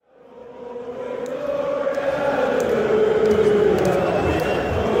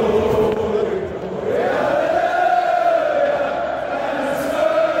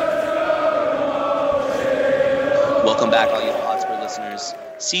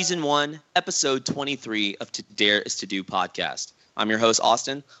Season 1, Episode 23 of To Dare Is To Do podcast. I'm your host,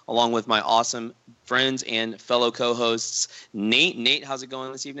 Austin, along with my awesome friends and fellow co-hosts, Nate. Nate, how's it going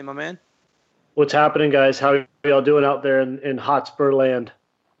this evening, my man? What's happening, guys? How are y'all doing out there in Hotspur land?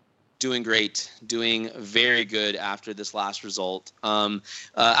 Doing great. Doing very good after this last result.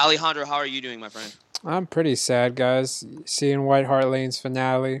 Alejandro, how are you doing, my friend? I'm pretty sad, guys, seeing White Hart Lane's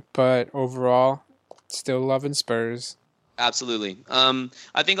finale, but overall, still loving Spurs. Absolutely.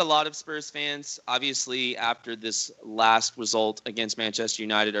 I think a lot of Spurs fans, obviously, after this last result against Manchester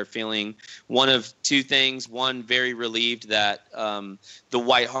United, are feeling one of two things. One, very relieved that the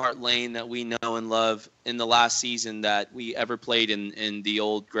White Hart Lane that we know and love in the last season that we ever played in the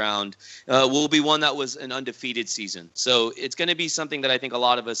old ground will be one that was an undefeated season. So it's going to be something that I think a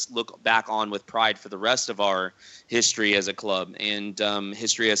lot of us look back on with pride for the rest of our history as a club and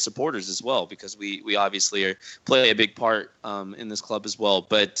history as supporters as well, because we obviously play a big part in this club as well.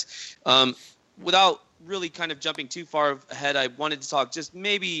 But without really kind of jumping too far ahead, I wanted to talk just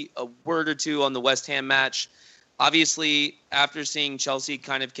maybe a word or two on the West Ham match. Obviously, after seeing Chelsea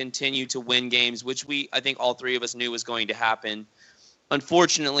kind of continue to win games, which I think all three of us knew was going to happen,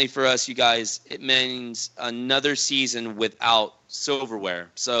 unfortunately for us, you guys, it means another season without silverware.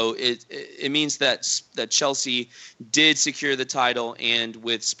 So it means that Chelsea did secure the title, and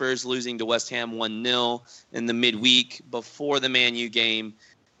with Spurs losing to West Ham 1-0 in the midweek before the Man U game,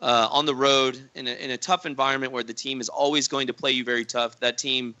 on the road in a tough environment where the team is always going to play you very tough. That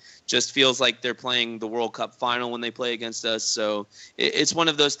team just feels like they're playing the World Cup final when they play against us. So it's one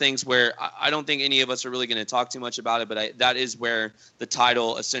of those things where I don't think any of us are really going to talk too much about it, but that is where the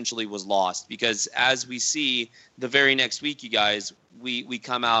title essentially was lost, because as we see the very next week, you guys, we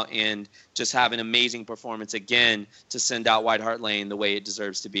come out and just have an amazing performance again to send out White Hart Lane the way it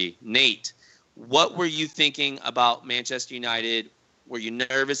deserves to be. Nate, what were you thinking about Manchester United? Were you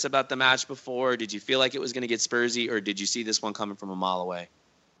nervous about the match before? Did you feel like it was going to get Spursy, or did you see this one coming from a mile away?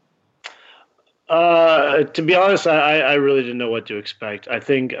 To be honest, I really didn't know what to expect. I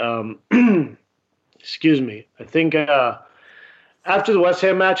think, excuse me. I think after the West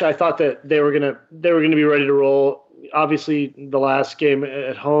Ham match, I thought that they were gonna be ready to roll. Obviously, the last game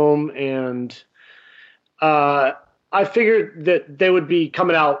at home, and I figured that they would be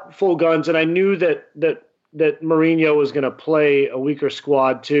coming out full guns, and I knew that Mourinho was going to play a weaker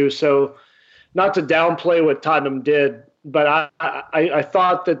squad too. So not to downplay what Tottenham did, but I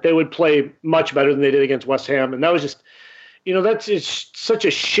thought that they would play much better than they did against West Ham. And that was just, it's such a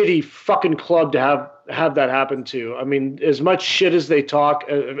shitty fucking club to have that happen to. I mean, as much shit as they talk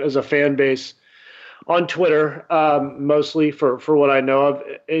as a fan base on Twitter, mostly for what I know of,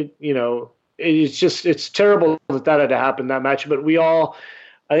 it's terrible that had to happen, that match. But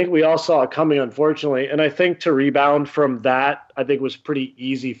I think we all saw it coming, unfortunately. And I think to rebound from that, I think was pretty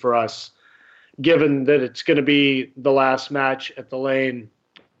easy for us, given that it's going to be the last match at the Lane.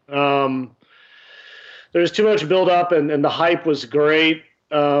 There's too much build-up, and the hype was great.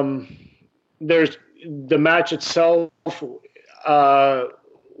 There's the match itself.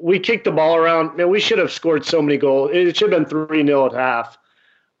 We kicked the ball around. Man, we should have scored so many goals. It should have been 3-0 at half.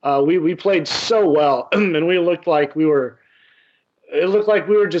 We played so well, and we looked like we were – it looked like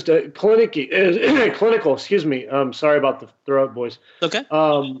we were just clinical. Excuse me. Sorry about the throat, boys. Okay.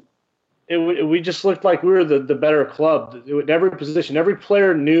 We just looked like we were the better club. In every position, every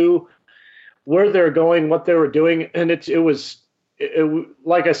player knew where they were going, what they were doing, and it was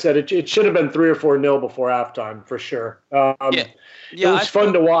like I said, it should have been 3 or 4-0 before halftime for sure. It was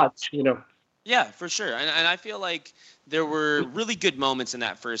fun to watch. Yeah, for sure. And I feel like there were really good moments in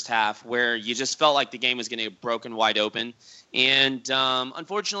that first half where you just felt like the game was going to get broken wide open. And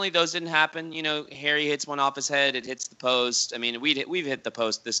unfortunately, those didn't happen. Harry hits one off his head. It hits the post. I mean, we've hit the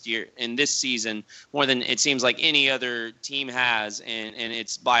post this year in this season more than it seems like any other team has, and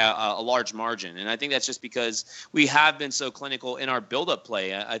it's by a large margin. And I think that's just because we have been so clinical in our build-up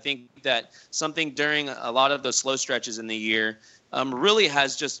play. I think that something during a lot of those slow stretches in the year really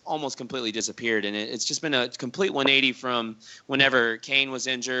has just almost completely disappeared. And it's just been a complete 180 from whenever Kane was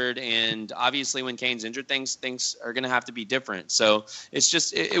injured. And obviously when Kane's injured, things are going to have to be different. So it's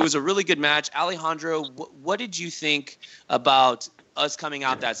just, it was a really good match. Alejandro, what did you think about us coming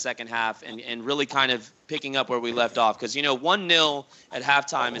out that second half and really kind of picking up where we left off? Because, 1-0 at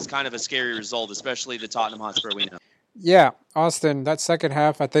halftime is kind of a scary result, especially the Tottenham Hotspur we know. Yeah, Austin, that second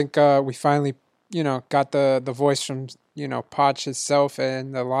half, I think we finally, got the voice from, Poch itself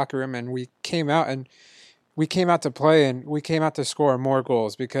in the locker room, and we came out to play, and we came out to score more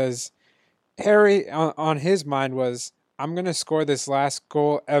goals, because Harry, on his mind was, I'm going to score this last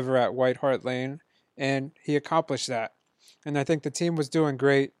goal ever at White Hart Lane, and he accomplished that. and I think the team was doing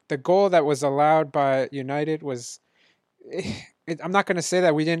great. The goal that was allowed by United was, I'm not going to say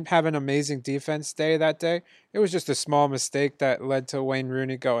that we didn't have an amazing defense day that day. It was just a small mistake that led to Wayne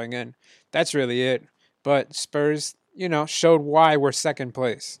Rooney going in. That's really it. But Spurs, showed why we're second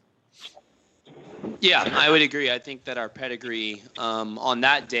place. Yeah, I would agree. I think that our pedigree on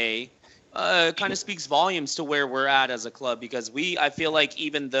that day kind of speaks volumes to where we're at as a club, because I feel like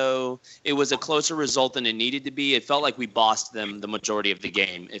even though it was a closer result than it needed to be, it felt like we bossed them the majority of the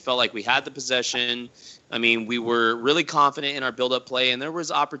game. It felt like we had the possession. I mean, we were really confident in our build-up play, and there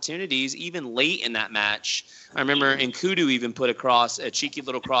was opportunities even late in that match. I remember Nkudu even put across a cheeky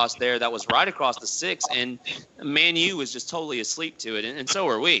little cross there that was right across the 6, and Man U was just totally asleep to it, and so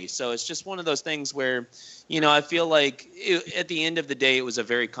are we. So it's just one of those things where, I feel like at the end of the day, it was a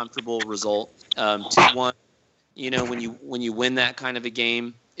very comfortable result. 2-1. When you win that kind of a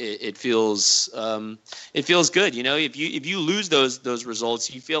game, it feels good. If you lose those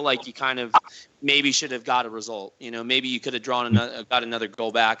results, you feel like you kind of maybe should have got a result. Maybe you could have got another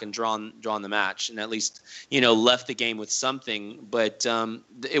goal back and drawn the match, and at least left the game with something. But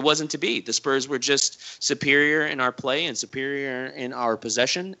it wasn't to be. The Spurs were just superior in our play and superior in our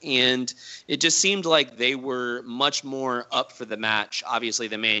possession, and it just seemed like they were much more up for the match. Obviously,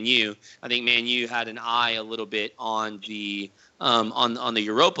 than Man U. I think Man U had an eye a little bit on the on the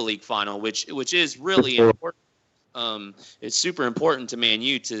Europa League final, which is really important. It's super important to Man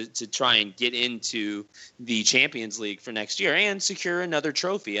U to try and get into the Champions League for next year and secure another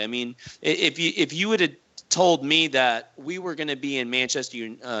trophy. I mean, if you would have told me that we were going to be in Manchester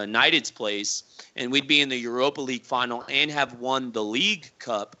United's place and we'd be in the Europa League final and have won the League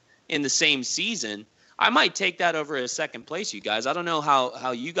Cup in the same season, I might take that over a second place, you guys. I don't know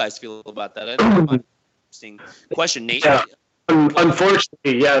how you guys feel about that. I think it's an interesting question, Nate. Yeah.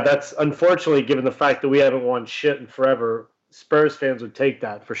 Unfortunately, that's unfortunately, given the fact that we haven't won shit in forever, Spurs fans would take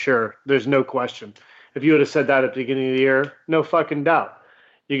that for sure. There's no question. If you would have said that at the beginning of the year, no fucking doubt.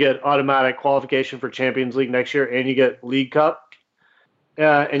 You get automatic qualification for Champions League next year, and you get League Cup.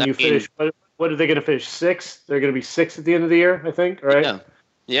 And you finish. What are they going to finish? 6th? They're going to be 6th at the end of the year, I think. Right?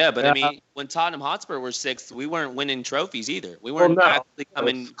 Yeah, but I mean, when Tottenham Hotspur were 6th, we weren't winning trophies either. We weren't actually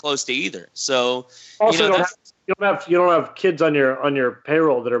coming close to either. So also, you don't have kids on your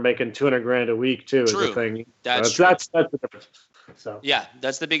payroll that are making $200,000 a week too. True. Is the thing. That's the difference. So yeah,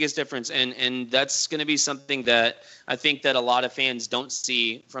 that's the biggest difference, and that's going to be something that I think that a lot of fans don't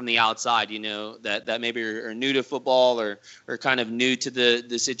see from the outside. That maybe are new to football or kind of new to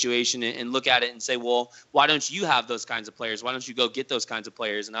the situation, and look at it and say, well, why don't you have those kinds of players? Why don't you go get those kinds of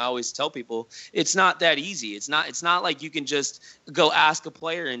players? And I always tell people it's not that easy. It's not like you can just go ask a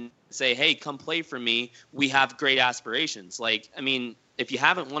player and say, hey, come play for me. We have great aspirations. Like, I mean, if you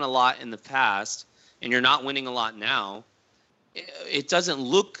haven't won a lot in the past and you're not winning a lot now, it doesn't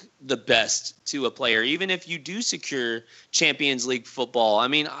look the best to a player, even if you do secure Champions League football. I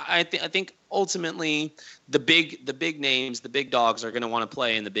mean, I think ultimately the big names, the big dogs are going to want to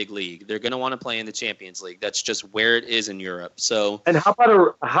play in the big league. They're going to want to play in the Champions League. That's just where it is in Europe. So, and how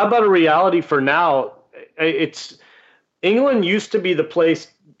about a reality for now? It's England used to be the place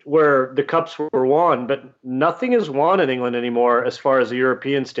where the cups were won, but nothing is won in England anymore as far as the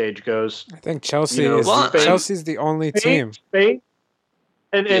European stage goes. I think Chelsea's the only team. Spain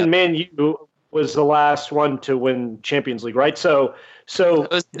and Man U was the last one to win Champions League, right? So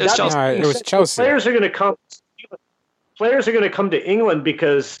it was Chelsea. It was Chelsea. Players are going to come to England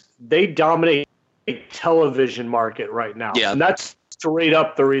because they dominate the television market right now. Yeah. And that's straight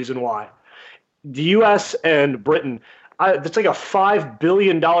up the reason why. The U.S. and Britain, it's like a $5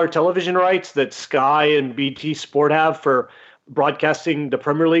 billion television rights that Sky and BT Sport have for broadcasting the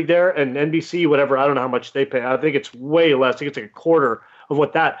Premier League there, and NBC, whatever. I don't know how much they pay. I think it's way less. I think it's like a quarter of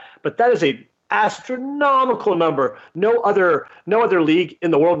what that. But that is a astronomical number. No other league in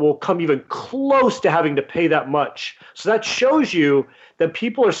the world will come even close to having to pay that much. So that shows you that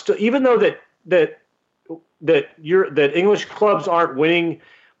people are still, even though that English clubs aren't winning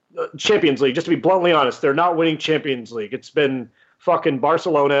Champions League, just to be bluntly honest, they're not winning Champions League. It's been fucking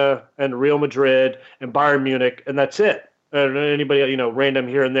Barcelona and Real Madrid and Bayern Munich, and that's it. And anybody, random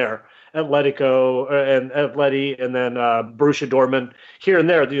here and there. Atletico and Atleti, and then Borussia Dortmund here and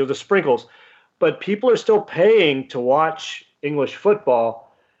there, the sprinkles. But people are still paying to watch English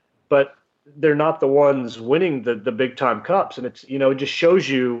football, but they're not the ones winning the big time cups. And it's, it just shows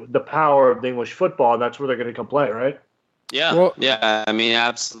you the power of the English football, and that's where they're going to come play, right? Yeah, well, yeah. I mean,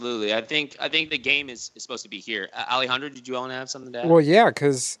 absolutely. I think the game is supposed to be here. Alejandro, did you want to have something to add? Well, yeah,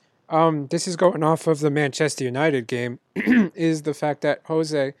 because this is going off of the Manchester United game, is the fact that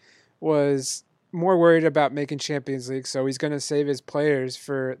Jose was more worried about making Champions League, so he's going to save his players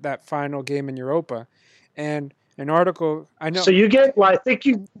for that final game in Europa. And an article I know. So you get, well, I think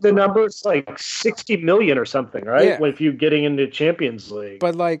the number's like 60 million or something, right? Yeah. If you getting into Champions League.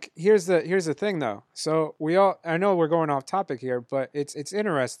 But like, here's the thing though. So I know we're going off topic here, but it's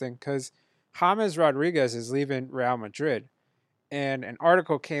interesting because James Rodriguez is leaving Real Madrid, and an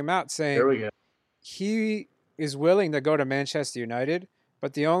article came out saying Here we go. he is willing to go to Manchester United,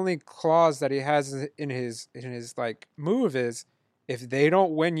 but the only clause that he has in his like move is if they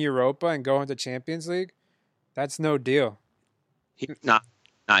don't win Europa and go into Champions League, that's no deal. He's not.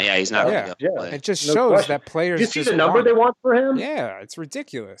 Yeah, he's not. Yeah, yeah. It just No shows question. that players. Do you see just the number want they want for him? Yeah, it's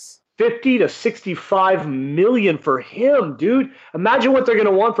ridiculous. 50 to 65 million for him, dude. Imagine what they're going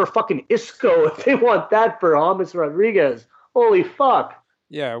to want for fucking Isco if they want that for James Rodriguez. Holy fuck.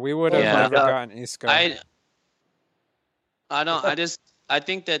 Yeah, we would have never gotten Isco. I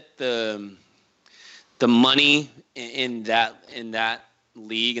think that the money in that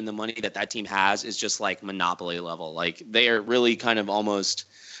league and the money that team has is just like monopoly level. Like they are really kind of almost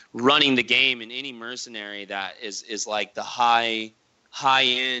running the game, and any mercenary that is like the high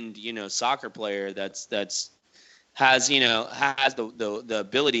end, soccer player that's has the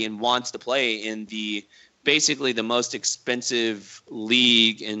ability and wants to play in the basically the most expensive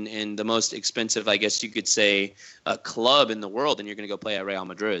league and the most expensive, I guess you could say, club in the world, and you're going to go play at Real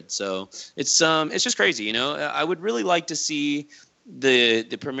Madrid. So it's just crazy. I would really like to see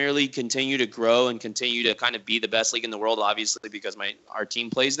the Premier League continue to grow and continue to kind of be the best league in the world, obviously because our team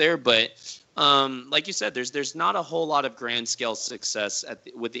plays there. But like you said, there's not a whole lot of grand scale success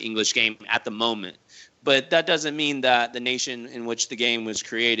with the English game at the moment. But that doesn't mean that the nation in which the game was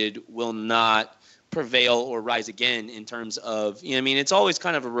created will not prevail or rise again in terms of, it's always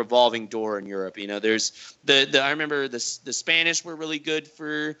kind of a revolving door in Europe. There's I remember the Spanish were really good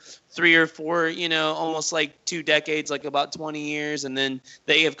for 3 or 4, almost like 2 decades, like about 20 years. And then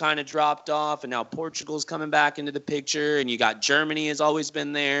they have kind of dropped off, and now Portugal's coming back into the picture, and you got Germany has always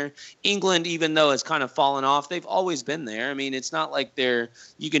been there. England, even though it's kind of fallen off, they've always been there. It's not like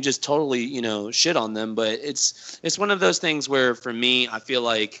you can just totally, shit on them, but it's one of those things where for me, I feel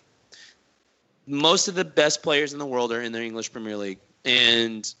like most of the best players in the world are in the English Premier League.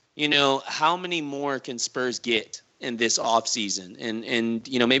 And, how many more can Spurs get in this offseason? And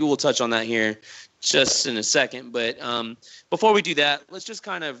maybe we'll touch on that here just in a second. But before we do that, let's just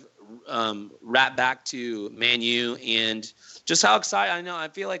kind of wrap back to Man U and just how excited. I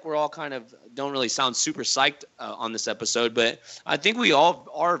feel like we're all kind of don't really sound super psyched on this episode, but I think we all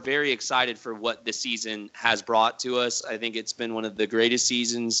are very excited for what this season has brought to us. I think it's been one of the greatest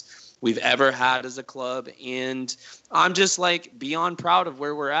seasons we've ever had as a club, and I'm just like beyond proud of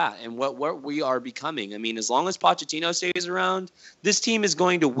where we're at and what we are becoming. As long as Pochettino stays around, this team is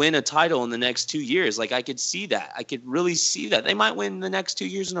going to win a title in the next 2 years. Like I could see that. I could really see that. They might win the next 2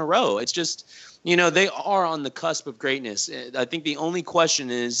 years in a row. It's just, they are on the cusp of greatness. I think the only question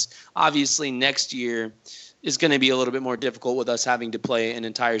is obviously next year is going to be a little bit more difficult with us having to play an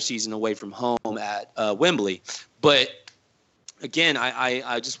entire season away from home at Wembley. But again,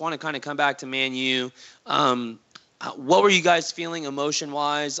 I just want to kind of come back to Man U. What were you guys feeling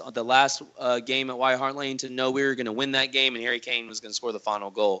emotion-wise on the last game at White Hart Lane to know we were going to win that game and Harry Kane was going to score the final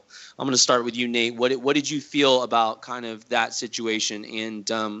goal? I'm going to start with you, Nate. What did you feel about kind of that situation,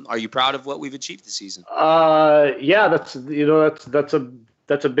 and are you proud of what we've achieved this season? Yeah, that's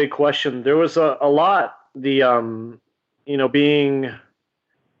a big question. There was a lot. Being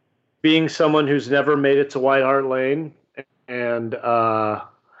someone who's never made it to White Hart Lane. And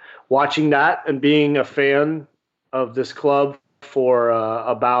watching that and being a fan of this club for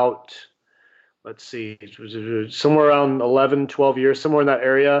about, let's see, it was somewhere around 11, 12 years, somewhere in that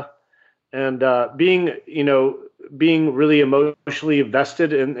area. And being really emotionally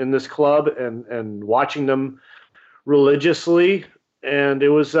invested in this club and watching them religiously. And it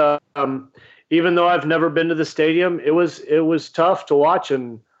was, even though I've never been to the stadium, it was tough to watch.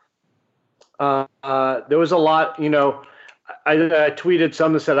 And there was a lot, I tweeted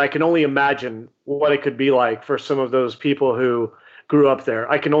something that said, I can only imagine what it could be like for some of those people who grew up there.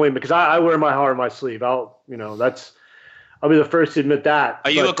 I can only, because I wear my heart on my sleeve. I'll be the first to admit that.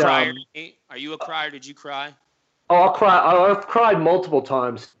 Are you a crier? Are you a crier? Did you cry? Oh, I'll cry. I've cried multiple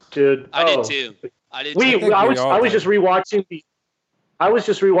times, dude. I did too. I was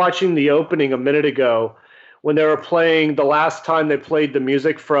just rewatching the opening a minute ago when they were playing the last time they played the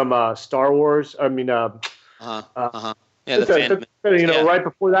music from Star Wars. Yeah, right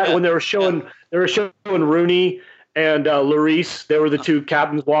before that, when they were showing Rooney and Lloris, they were the two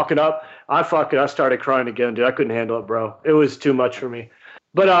captains walking up. I started crying again, dude. I couldn't handle it, bro. It was too much for me.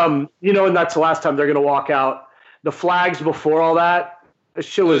 But and that's the last time they're gonna walk out. The flags before all that, the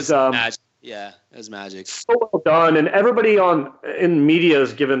shit was magic. Yeah, it was magic. So well done, and everybody in media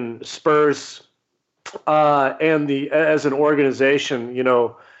has given Spurs and as an organization,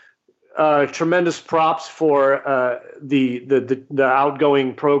 tremendous props for the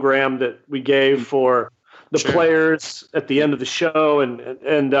outgoing program that we gave for the players at the end of the show,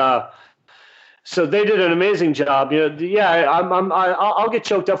 and so they did an amazing job. I'll get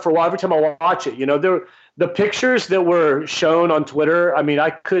choked up for a while every time I watch it. The pictures that were shown on Twitter, I mean, I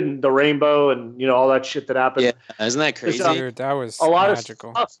couldn't, the rainbow and all that shit that happened. Yeah, isn't that crazy? Dude, that was a lot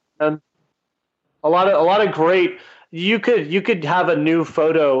magical. Of stuff, and a lot of great. You could have a new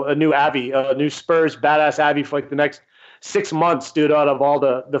photo, a new Spurs badass Abby for like the next 6 months, dude, out of all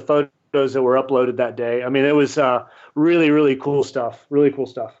the photos that were uploaded that day. I mean, it was really, really cool stuff. Really cool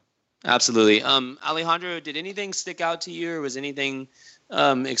stuff. Absolutely. Alejandro, did anything stick out to you, or was anything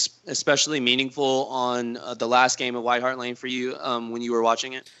especially meaningful on the last game of White Hart Lane for you when you were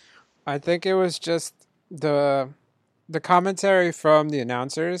watching it? I think it was just the commentary from the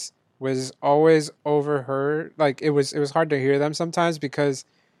announcers was always overheard. Like it was hard to hear them sometimes because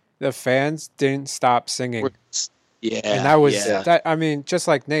the fans didn't stop singing. Yeah, and that was that. I mean, just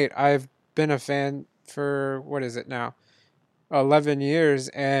like Nate, I've been a fan for what is it now, 11 years,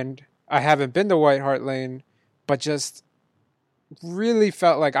 and I haven't been to White Hart Lane, but just really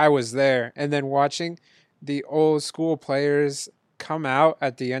felt like I was there. And then watching the old school players come out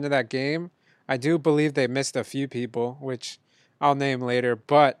at the end of that game, I do believe they missed a few people, which I'll name later,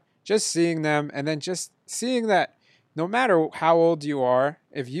 but just seeing them and then just seeing that no matter how old you are,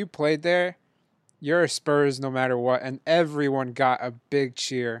 if you played there, you're a Spurs no matter what, and everyone got a big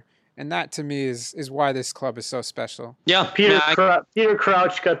cheer. And that, to me, is why this club is so special. Yeah, Peter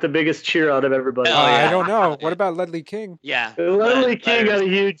Crouch got the biggest cheer out of everybody. I don't know. What about Ledley King? Yeah. Ledley King got a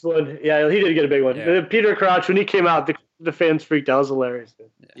huge one. Yeah, he did get a big one. Yeah. Peter Crouch, when he came out, the fans freaked out. It was hilarious.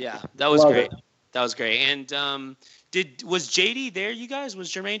 Yeah, that was great. That was great. And was JD there, you guys?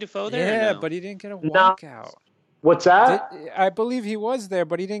 Was Jermaine Defoe there? Yeah, or no? But he didn't get a walkout. What's that? I believe he was there,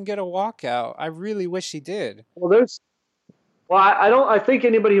 but he didn't get a walkout. I really wish he did. Well, I think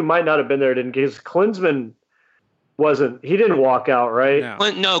anybody who might not have been there didn't, because Klinsman he didn't walk out, right?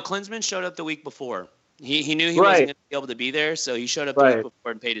 No, Klinsman showed up the week before. He knew he wasn't going to be able to be there, so he showed up the week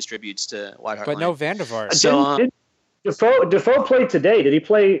before and paid his tributes to White Hart Lane. But no Vandervaart. So Defoe played today. Did he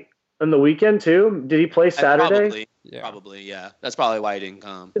play on the weekend too? Did he play Saturday? Probably, yeah. That's probably why he didn't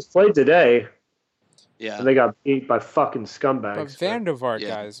come. He just played today. Yeah. And they got beat by fucking scumbags. But Vandervaart,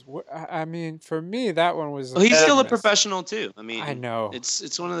 guys, I mean, for me, that one was. Well, he's still a professional too. I mean, I know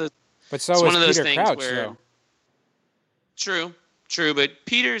it's one of those. But so is Peter things Crouch, where. though. True, but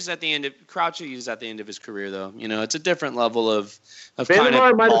Peter's Crouch is at the end of his career, though. It's a different level of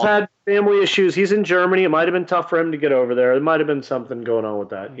Vandervaart might have had family issues. He's in Germany. It might have been tough for him to get over there. There might have been something going on with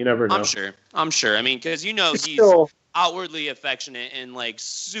that. You never know. I'm sure. I mean, because he's still outwardly affectionate and like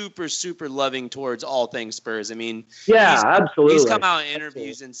super, super loving towards all things Spurs. I mean, absolutely. He's come out in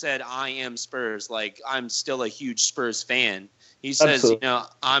interviews and said, "I am Spurs. Like, I'm still a huge Spurs fan." He says,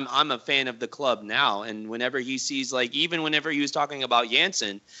 I'm a fan of the club now. And whenever he sees, like, even whenever he was talking about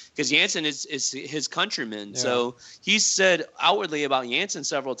Jansen, because Jansen is his countryman. Yeah. So he said outwardly about Jansen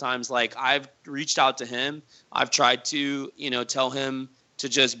several times, like, I've reached out to him. I've tried to, tell him to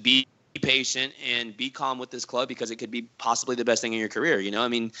just be patient and be calm with this club because it could be possibly the best thing in your career. I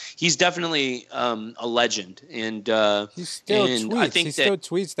mean, he's definitely a legend. And he still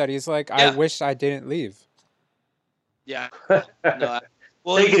tweets that he's like, I wish I didn't leave. Yeah. No,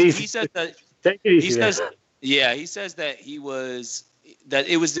 well, he says that. Take it easy. He says that it was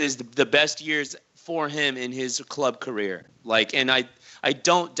the best years for him in his club career. Like, and I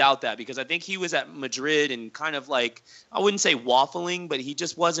don't doubt that, because I think he was at Madrid and kind of like, I wouldn't say waffling, but he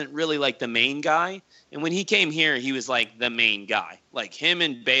just wasn't really like the main guy. And when he came here, he was like the main guy. Like, him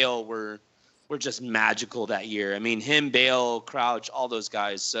and Bale were just magical that year. I mean, him, Bale, Crouch, all those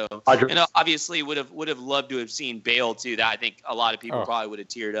guys. So, and obviously would have loved to have seen Bale too. That I think a lot of people probably would have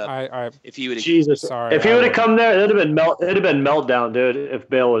teared up if he would have. Jesus, sorry. If he would have come there, it'd have been meltdown, dude. If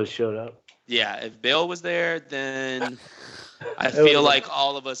Bale would have showed up. Yeah, if Bale was there, then I feel like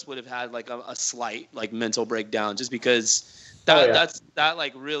all of us would have had like a slight like mental breakdown, just because that's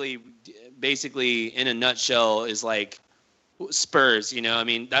like really basically in a nutshell is like Spurs, I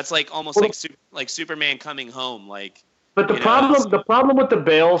mean, that's like almost like Superman coming home, like. But the problem with the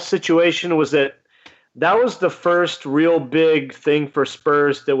Bale situation was that was the first real big thing for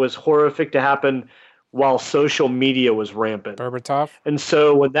Spurs that was horrific to happen while social media was rampant. Berbatov. And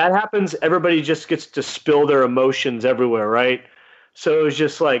so when that happens, everybody just gets to spill their emotions everywhere, right? So it was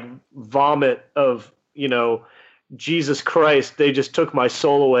just like vomit of, Jesus Christ, they just took my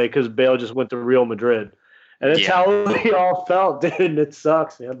soul away because Bale just went to Real Madrid. And that's how we all felt, dude. And it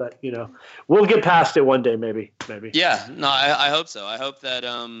sucks, man. But, we'll get past it one day, maybe. Yeah, no, I hope so. I hope that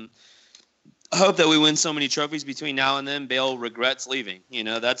we win so many trophies between now and then. Bale regrets leaving.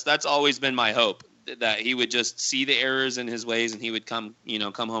 That's always been my hope, that he would just see the errors in his ways and he would come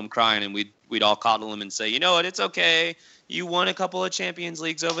home crying, and we'd all coddle him and say, you know what, it's okay. You won a couple of Champions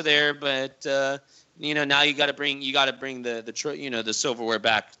Leagues over there, but now you got to bring the silverware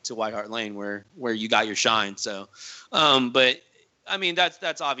back to White Hart Lane where you got your shine. So, but I mean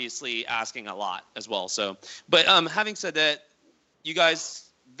that's obviously asking a lot as well. So, but having said that, you guys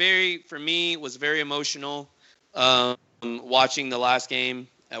for me was very emotional watching the last game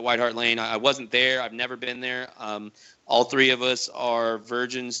at White Hart Lane. I wasn't there. I've never been there. All three of us are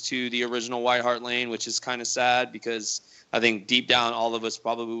virgins to the original White Hart Lane, which is kind of sad because I think deep down all of us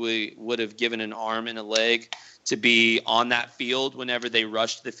probably would have given an arm and a leg to be on that field whenever they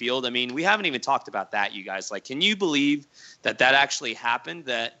rushed the field. I mean, we haven't even talked about that, you guys. Like, can you believe that actually happened,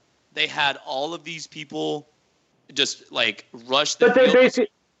 that they had all of these people just, like, rush the field?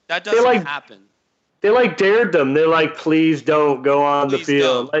 That doesn't happen. They dared them. They're like, please don't go on the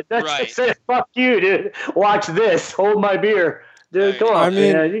field. Like, that's it. Fuck you, dude. Watch this. Hold my beer. Dude, come on. I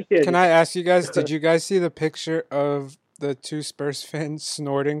mean, can I ask you guys, did you guys see the picture of the two Spurs fans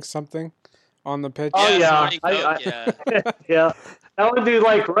snorting something on the pitch? Oh, yeah. Yeah. That would be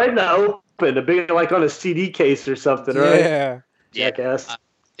like right in the open, a big, like on a CD case or something, right? Yeah. Jackass.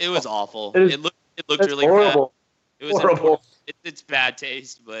 It was awful. It looked really horrible. Bad. It was horrible. It's bad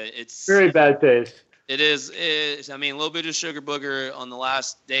taste, but it's very bad taste. It is. I mean, a little bit of sugar booger on the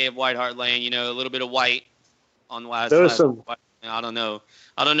last day of White Hart Lane. A little bit of white on the last. There was some. I don't know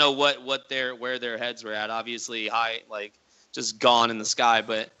where their heads were at. Obviously, high, like just gone in the sky.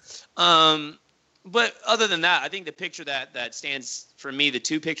 But other than that, I think the picture that stands for me, the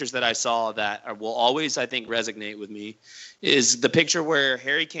two pictures that I saw that will always, I think, resonate with me, is the picture where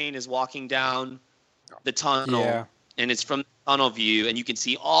Harry Kane is walking down the tunnel. Yeah. And it's from the tunnel view, and you can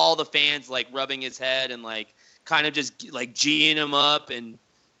see all the fans like rubbing his head and like kind of just like geeing him up. And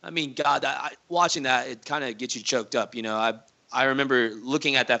I mean, God, watching that, it kind of gets you choked up. I remember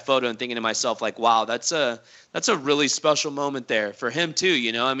looking at that photo and thinking to myself, like, wow, that's a really special moment there for him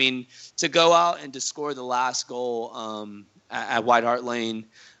too. I mean, to go out and to score the last goal at White Hart Lane,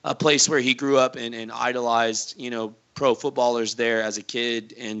 a place where he grew up and idolized, pro footballers there as a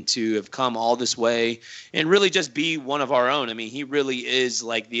kid, and to have come all this way and really just be one of our own. I mean, he really is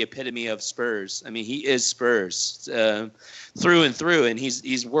like the epitome of Spurs. I mean, he is Spurs through and through, and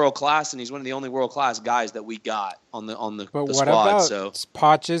he's world class, and he's one of the only world class guys that we got on the but the what squad. About so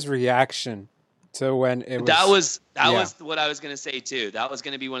Poch's reaction to when it was that was what I was going to say too. That was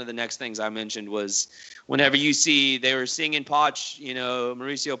going to be one of the next things I mentioned was whenever you see they were singing Poch,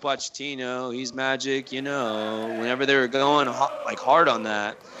 Mauricio Pochettino, he's magic, whenever they were going like hard on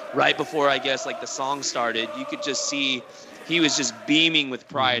that, right before I guess like the song started, you could just see he was just beaming with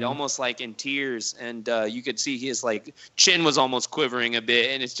pride, almost like in tears, and you could see his like chin was almost quivering a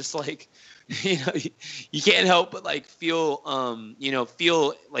bit, and it's just like you can't help but like feel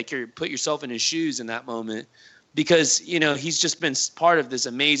like you're put yourself in his shoes in that moment, because he's just been part of this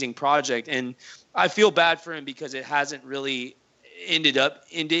amazing project, and I feel bad for him because it hasn't really ended up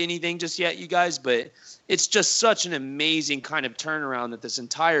into anything just yet, you guys, but it's just such an amazing kind of turnaround that this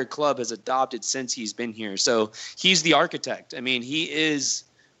entire club has adopted since he's been here. So he's the architect. I mean, he is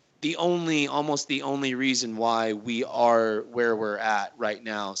almost the only reason why we are where we're at right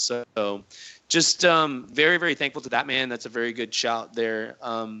now. So just very, very thankful to that man. That's a very good shout there,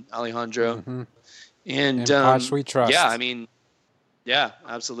 Alejandro. Mm-hmm. And Poch we trust. Yeah, I mean, yeah,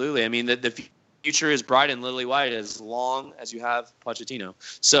 absolutely. I mean, the future is bright and lily white as long as you have Pochettino.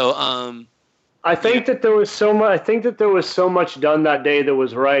 So I think that there was so much. I think that there was so much done that day that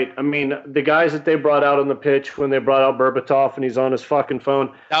was right. I mean, the guys that they brought out on the pitch when they brought out Berbatov and he's on his fucking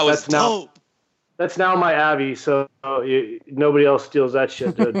phone. That's dope. That's now my Abbey, so nobody else steals that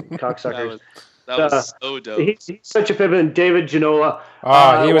shit, dude. Cocksuckers. That was so dope. He's such a pivot. And David Ginola.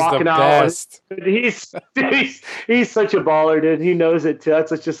 He was the best. He's such a baller, dude. He knows it too.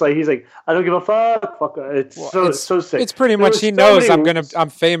 That's just like he's like, I don't give a fuck. Fuck. It's so sick. It's pretty much he knows I'm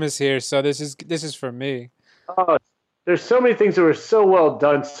famous here, so this is for me. Oh, there's so many things that were so well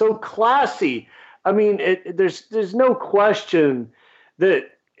done, so classy. I mean, there's no question that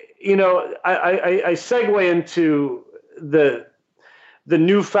I segue into the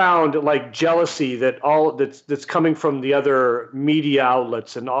newfound like jealousy that's coming from the other media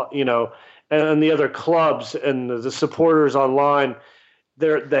outlets and all, and the other clubs and the supporters online,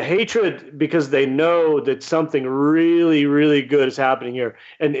 the hatred because they know that something really, really good is happening here.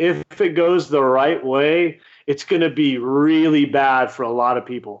 And if it goes the right way, it's going to be really bad for a lot of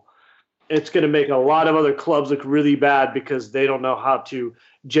people. It's going to make a lot of other clubs look really bad because they don't know how to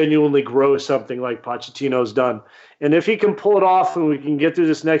genuinely grow something like Pochettino's done. And if he can pull it off and we can get through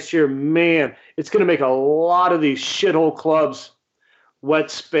this next year, man, it's going to make a lot of these shithole clubs wet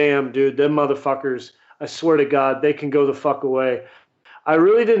spam, dude. Them motherfuckers, I swear to God, they can go the fuck away. I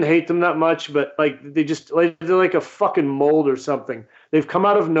really didn't hate them that much, but like they're like a fucking mold or something. They've come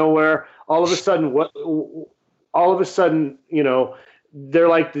out of nowhere. All of a sudden, they're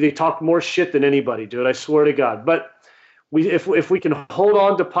like they talk more shit than anybody, dude. I swear to God. But if we can hold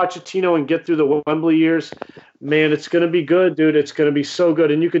on to Pochettino and get through the Wembley years, man, it's gonna be good, dude. It's gonna be so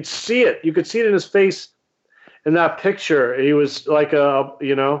good, and you could see it. You could see it in his face in that picture. He was like I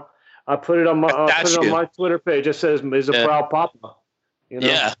put it on my Twitter page. It says he's a proud papa.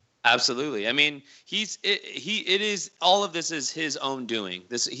 Yeah, absolutely. I mean, all of this is his own doing.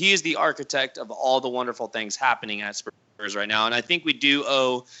 He is the architect of all the wonderful things happening at Spurs right now. And I think we do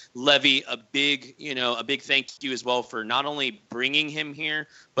owe Levy a big thank you as well for not only bringing him here,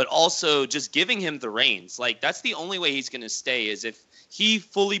 but also just giving him the reins. Like, that's the only way he's going to stay is if he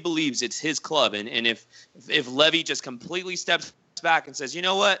fully believes it's his club. And if Levy just completely steps back and says, you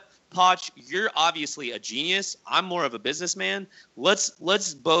know what? Poch, you're obviously a genius. I'm more of a businessman. Let's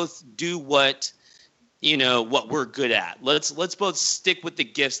both do what we're good at. Let's both stick with the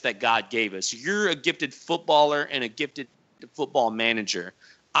gifts that God gave us. You're a gifted footballer and a gifted football manager.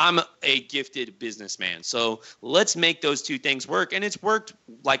 I'm a gifted businessman. So let's make those two things work. And it's worked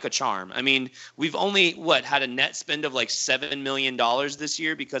like a charm. I mean, we've only, had a net spend of like $7 million this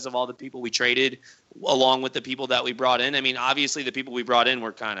year because of all the people we traded along with the people that we brought in. I mean, obviously the people we brought in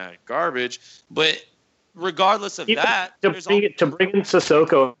were kind of garbage, but regardless of that, to bring in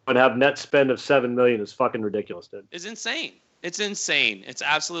Sissoko and have net spend of $7 million is fucking ridiculous, dude. It's insane. It's insane. It's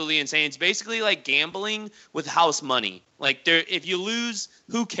absolutely insane. It's basically like gambling with house money. Like, if you lose,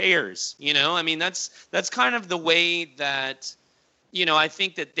 who cares? I mean, that's kind of the way that, I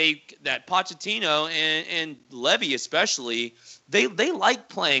think that that Pochettino and Levy especially, they like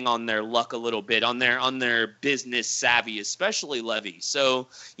playing on their luck a little bit, on their business savvy, especially Levy. So,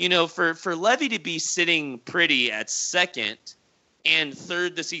 for Levy to be sitting pretty at second and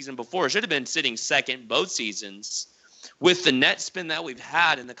third the season before, should have been sitting second both seasons. With the net spend that we've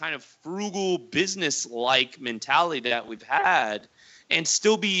had and the kind of frugal business-like mentality that we've had, and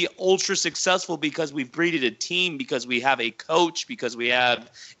still be ultra successful because we've breeded a team, because we have a coach, because we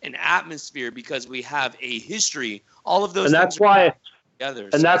have an atmosphere, because we have a history. All of those and things that's why together.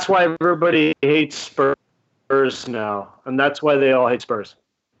 And that's why everybody hates Spurs now. And that's why they all hate Spurs.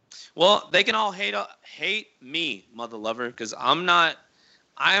 Well, they can all hate me, mother lover, because I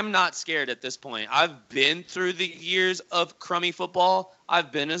am not scared at this point. I've been through the years of crummy football.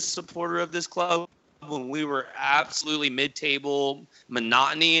 I've been a supporter of this club when we were absolutely mid-table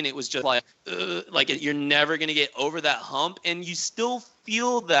monotony, and it was just like you're never going to get over that hump, and you still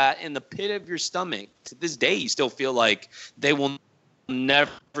feel that in the pit of your stomach. To this day, you still feel like they will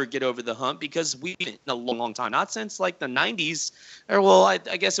never get over the hump because we've been in a long, long time. Not since like the 90s, or I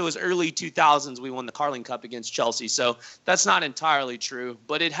guess it was early 2000s we won the Carling Cup against Chelsea. So that's not entirely true,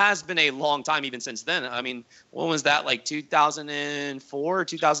 but it has been a long time even since then. I mean, when was that, like 2004 or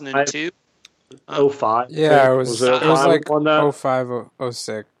 2002? 05. Yeah, it was like 05,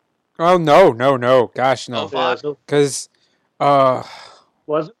 06. Oh, no. Gosh, no. 05? Because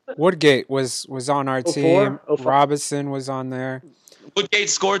was it? Woodgate was on our 04? team. 05? Robinson was on there. Woodgate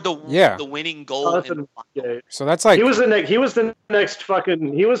scored the winning goal. So that's like he was the next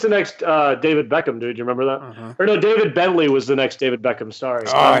David Beckham, dude. You remember that? Uh-huh. Or no, David Bentley was the next David Beckham. Sorry.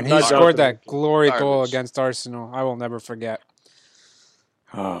 Oh, and he scored that glory Garbage. goal against Arsenal. I will never forget.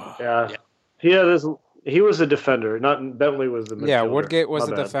 Oh. Yeah. He was a defender. Not Bentley was the midfielder. Yeah, Woodgate was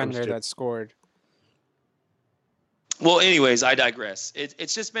the defender that scored. Well, anyways, I digress.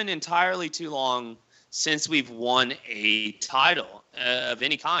 It's just been entirely too long since we've won a title of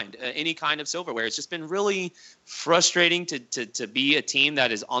any kind of silverware. It's just been really frustrating to be a team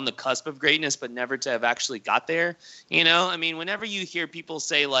that is on the cusp of greatness, but never to have actually got there. I mean, whenever you hear people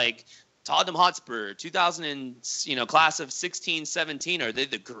say like, Tottenham Hotspur, 2000 class of 16-17, are they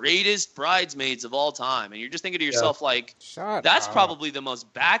the greatest bridesmaids of all time? And you're just thinking to yourself, that's probably the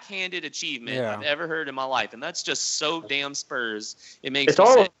most backhanded achievement I've ever heard in my life. And that's just so damn Spurs. It's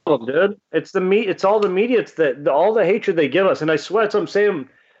all of them, dude. It's all the media. It's all the hatred they give us. And I swear, that's what I'm saying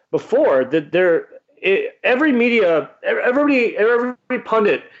before, that every media, every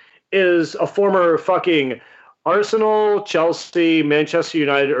pundit is a former fucking Arsenal, Chelsea, Manchester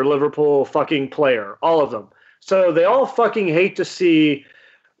United, or Liverpool fucking player. All of them. So they all fucking hate to see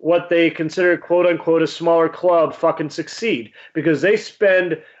what they consider quote unquote a smaller club fucking succeed because they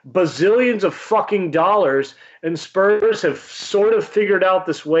spend bazillions of fucking dollars, and Spurs have sort of figured out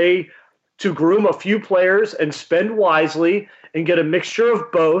this way to groom a few players and spend wisely and get a mixture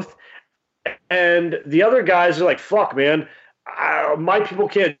of both. And the other guys are like, fuck, man, my people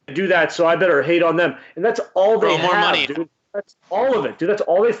can't do that, so I better hate on them. And that's all they have, more money. Dude. That's all of it, dude. That's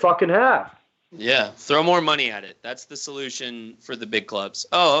all they fucking have. Yeah, throw more money at it. That's the solution for the big clubs.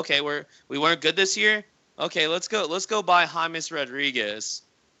 Oh, okay, we weren't good this year. Okay, let's go buy James Rodriguez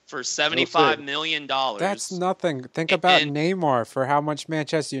for $75 million. That's nothing. Think about Neymar for how much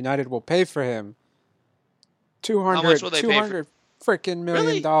Manchester United will pay for him. $200 freaking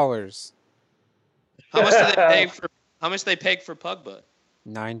million. Really? How much did they pay for? How much they paid for Pogba?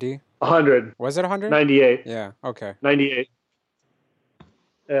 90. 100. Was it 100? 98. Yeah. Okay. 98.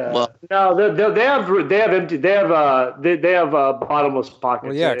 Well, no, they have empty. They have bottomless pockets.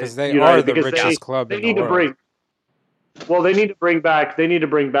 Well, yeah, because they are the richest club in the world. They need to bring back.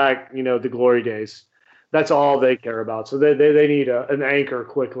 The glory days. That's all they care about. So they need an anchor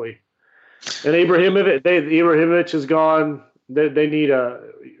quickly. And Ibrahimovic is gone. They need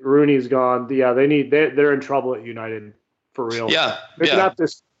Rooney's gone. Yeah, they're in trouble at United for real. Yeah, they're gonna have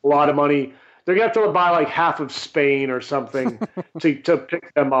to a lot of money. They're going to have to buy like half of Spain or something to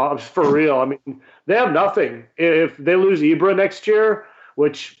pick them up for real. I mean, they have nothing. If they lose Ibra next year,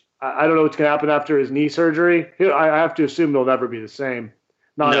 which I don't know what's going to happen after his knee surgery, I have to assume they'll never be the same.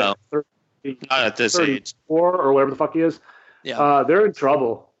 Not at this age. Or whatever the fuck he is. Yeah. They're in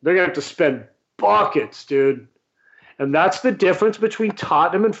trouble. They're going to have to spend buckets, dude. And that's the difference between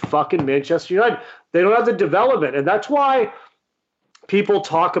Tottenham and fucking Manchester United. They don't have the development. And that's why people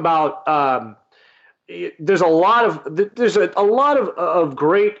talk about there's a lot of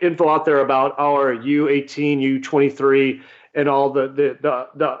great info out there about our U18, U23, and all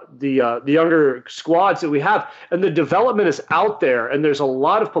the younger squads that we have, and the development is out there, and there's a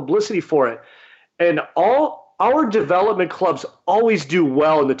lot of publicity for it, and all our development clubs always do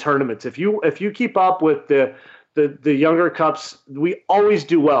well in the tournaments. If you keep up with the younger cups, we always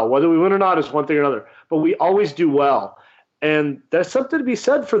do well. Whether we win or not is one thing or another, but we always do well. And there's something to be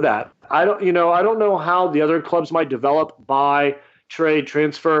said for that. I don't know how the other clubs might develop, buy, trade,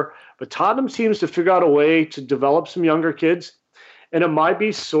 transfer, but Tottenham seems to figure out a way to develop some younger kids, and it might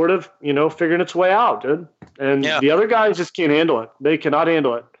be sort of, figuring its way out, dude. And the other guys just can't handle it. They cannot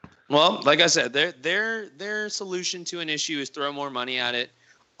handle it. Well, like I said, their solution to an issue is throw more money at it.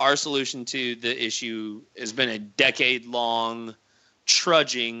 Our solution to the issue has been a decade-long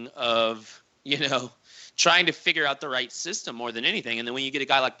trudging of, trying to figure out the right system more than anything. And then when you get a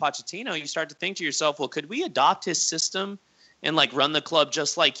guy like Pochettino, you start to think to yourself, well, could we adopt his system and run the club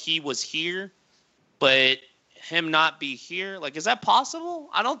just like he was here, but him not be here? Is that possible?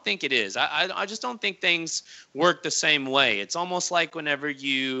 I don't think it is. I just don't think things work the same way. It's almost like whenever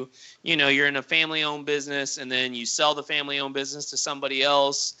you're in a family-owned business and then you sell the family-owned business to somebody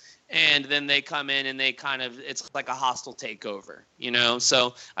else, and then they come in and it's like a hostile takeover,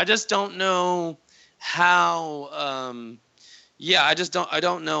 So I just don't know how I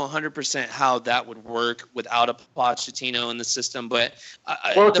don't know 100% how that would work without a Pochettino in the system, but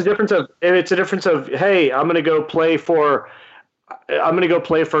it's a difference of hey, I'm going to go play for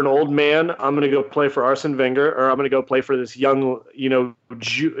an old man, I'm going to go play for Arsene Wenger, or I'm going to go play for this young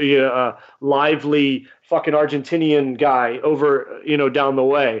lively fucking Argentinian guy over down the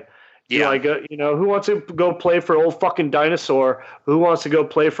way. Yeah. Who wants to go play for old fucking dinosaur? Who wants to go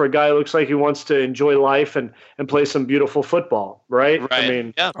play for a guy who looks like he wants to enjoy life and play some beautiful football, right? Right. I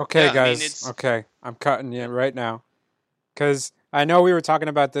mean, yeah. Okay, yeah, guys. Okay, I'm cutting you right now because I know we were talking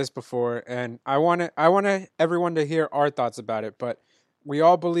about this before, and I want everyone to hear our thoughts about it. But we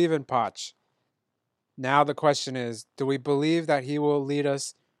all believe in Poch. Now the question is, do we believe that he will lead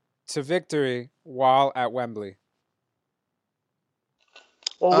us to victory while at Wembley?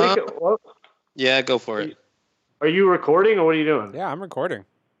 Well, yeah, go for it. Are you recording or what are you doing? Yeah, I'm recording.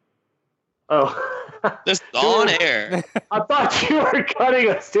 Oh, just on air. I thought you were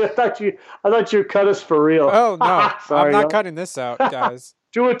cutting us, dude. I thought you cut us for real. Oh no, sorry, I'm not cutting this out, guys.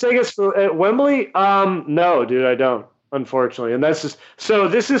 Do you want to take us at Wembley? No, dude, I don't. Unfortunately, and this is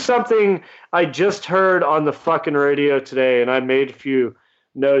something I just heard on the fucking radio today, and I made a few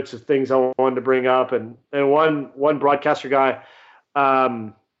notes of things I wanted to bring up, and one broadcaster guy.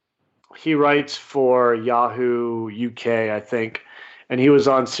 He writes for Yahoo UK, I think, and he was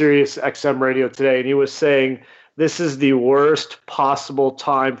on Sirius XM radio today, and he was saying this is the worst possible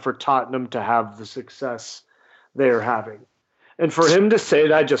time for Tottenham to have the success they are having. And for him to say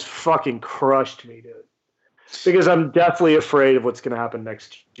that just fucking crushed me, dude. Because I'm definitely afraid of what's going to happen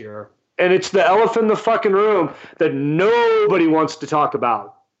next year. And it's the elephant in the fucking room that nobody wants to talk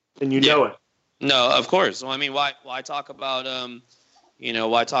about. And you know it. No, of course. Well, I mean, why talk about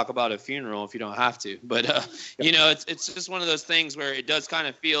why talk about a funeral if you don't have to? But it's just one of those things where it does kind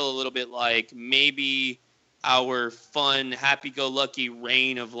of feel a little bit like maybe our fun, happy-go-lucky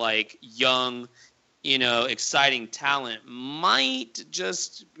reign of like young, exciting talent might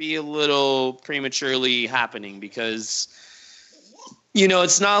just be a little prematurely happening because,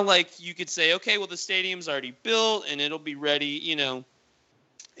 it's not like you could say, okay, well, the stadium's already built and it'll be ready,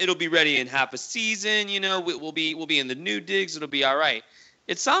 it'll be ready in half a season, we'll be in the new digs, it'll be all right.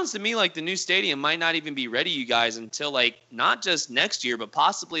 It sounds to me like the new stadium might not even be ready, you guys, until like not just next year, but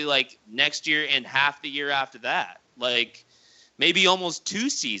possibly like next year and half the year after that. Like maybe almost 2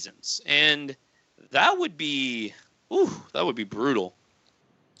 seasons. And that would be brutal.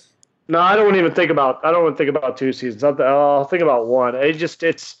 No, I don't even think about 2 seasons. I'll think about 1. There's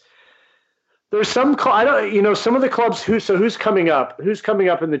some some of the clubs who's coming up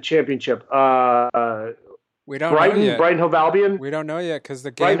in the championship. We don't know yet. Brighton Hove Albion. We don't know yet because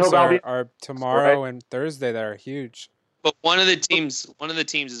the games are tomorrow and Thursday that are huge. But one of the teams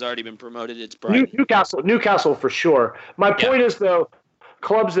has already been promoted. It's Brighton. Newcastle for sure. My point is though,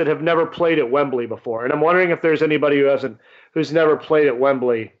 clubs that have never played at Wembley before, and I'm wondering if there's anybody who's never played at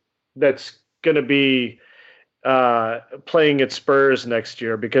Wembley that's going to be playing at Spurs next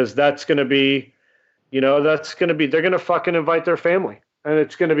year, because that's going to be they're going to fucking invite their family, and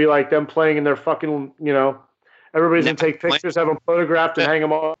it's going to be like them playing in their fucking everybody's going to take pictures, have them photographed, and hang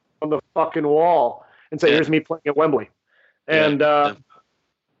them on the fucking wall and say, here's me playing at Wembley. And we're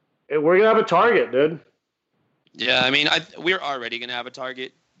going to have a target, dude. Yeah, I mean, we're already going to have a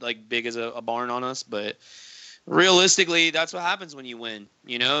target like big as a barn on us, but realistically, that's what happens when you win.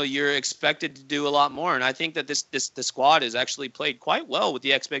 You're expected to do a lot more, and I think that the squad has actually played quite well with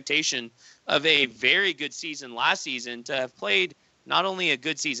the expectation of a very good season last season to have played not only a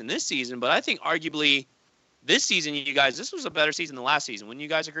good season this season, but I think arguably this season, you guys, this was a better season than last season. Wouldn't you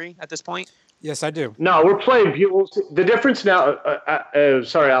guys agree at this point? Yes, I do. No, we're playing beautiful. The difference now.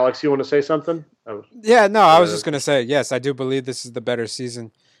 Sorry, Alex, you want to say something? Yeah, no, I was just going to say, yes, I do believe this is the better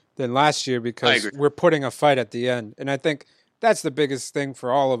season than last year because we're putting a fight at the end. And I think that's the biggest thing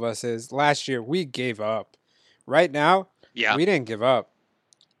for all of us is last year we gave up. Right now, we didn't give up.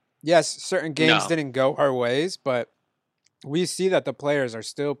 Yes, certain games didn't go our ways, but we see that the players are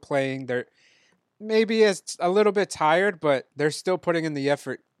still playing. Maybe it's a little bit tired, but they're still putting in the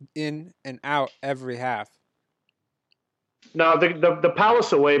effort in and out every half. No, the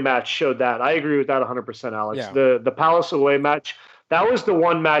Palace away match showed that. I agree with that 100%, Alex. Yeah. The Palace away match, that was the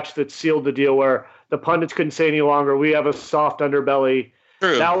one match that sealed the deal where the pundits couldn't say any longer, we have a soft underbelly.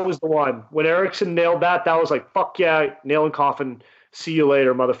 True. That was the one. When Eriksson nailed that was like, fuck yeah, nail and coffin, see you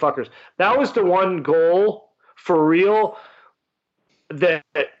later, motherfuckers. That was the one goal for real that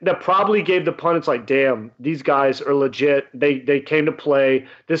probably gave the pundits like, damn, these guys are legit. They came to play.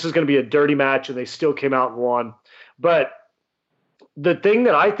 This is going to be a dirty match, and they still came out and won. But the thing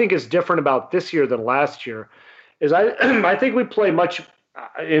that I think is different about this year than last year is I think we play much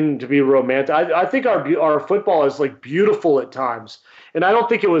to be romantic. I think our football is like beautiful at times, and I don't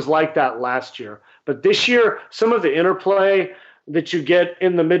think it was like that last year. But this year, some of the interplay that you get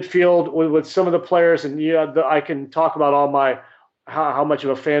in the midfield with some of the players, and I can talk about all my how much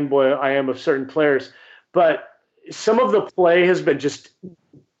of a fanboy I am of certain players, but some of the play has been just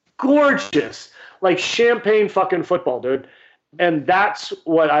gorgeous, like champagne fucking football, dude. And that's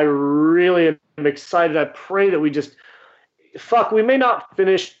what I really am excited. I pray that we we may not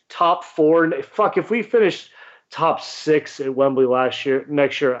finish top 4. If we finish top 6 at Wembley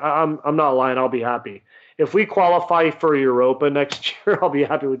next year, I'm not lying. I'll be happy. If we qualify for Europa next year, I'll be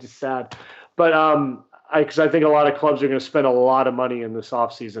happy, which is sad. But because I think a lot of clubs are going to spend a lot of money in this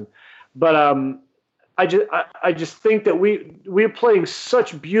offseason. But I just think that we're playing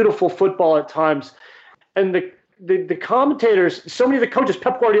such beautiful football at times, and the commentators, so many of the coaches,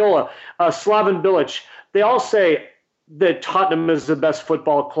 Pep Guardiola, Slaven Bilic, they all say that Tottenham is the best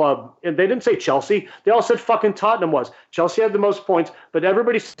football club. And they didn't say Chelsea. They all said fucking Tottenham was. Chelsea had the most points, but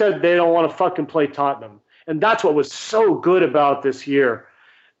everybody said they don't want to fucking play Tottenham. And that's what was so good about this year.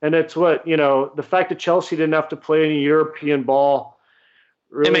 And it's what, the fact that Chelsea didn't have to play any European ball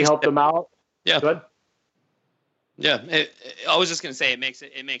really helped them out. Yeah. Good. Yeah, I was just gonna say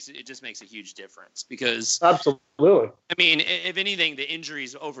it just makes a huge difference because absolutely. I mean, if anything, the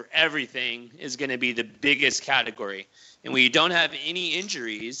injuries over everything is going to be the biggest category, and when you don't have any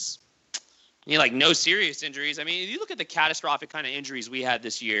injuries, like no serious injuries. I mean, if you look at the catastrophic kind of injuries we had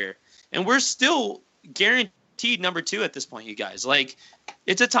this year, and we're still guaranteed number 2 at this point, you guys. Like,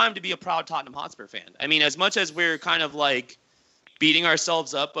 it's a time to be a proud Tottenham Hotspur fan. I mean, as much as we're kind of like beating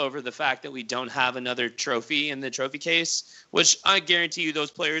ourselves up over the fact that we don't have another trophy in the trophy case, which I guarantee you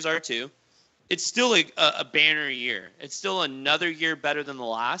those players are too, it's still a banner year. It's still another year better than the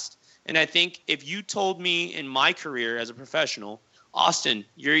last. And I think if you told me in my career as a professional, Austin,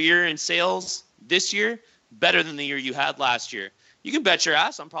 your year in sales this year, better than the year you had last year, you can bet your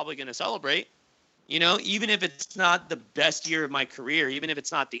ass I'm probably going to celebrate. Even if it's not the best year of my career, even if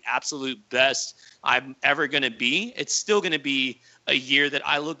it's not the absolute best I'm ever going to be, it's still going to be a year that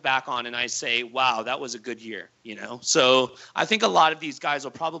I look back on and I say, wow, that was a good year, So I think a lot of these guys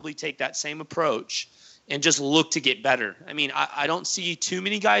will probably take that same approach and just look to get better. I mean, I don't see too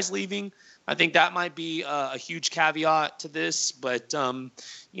many guys leaving. I think that might be a huge caveat to this. But,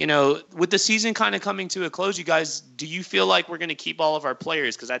 with the season kind of coming to a close, you guys, do you feel like we're going to keep all of our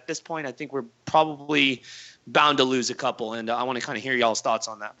players? Because at this point, I think we're probably bound to lose a couple. And I want to kind of hear y'all's thoughts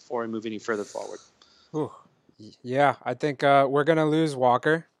on that before we move any further forward. Ooh, yeah, I think we're going to lose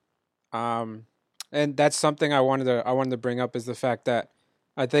Walker. And that's something I wanted to bring up is the fact that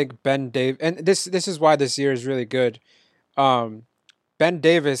I think Ben Davis, and this is why this year is really good. Ben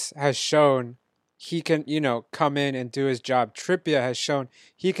Davis has shown he can, come in and do his job. Trippier has shown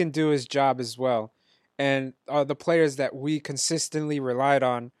he can do his job as well. And the players that we consistently relied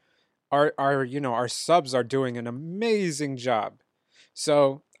on our subs are doing an amazing job.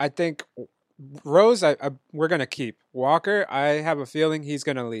 So I think Rose, we're going to keep. Walker, I have a feeling he's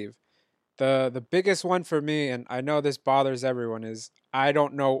going to leave. The biggest one for me, and I know this bothers everyone, is I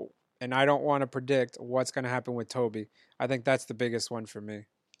don't know and I don't want to predict what's going to happen with Toby. I think that's the biggest one for me.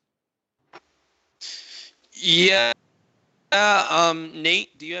 Yeah.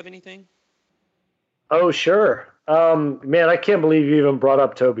 Nate, do you have anything? Oh, sure. Man, I can't believe you even brought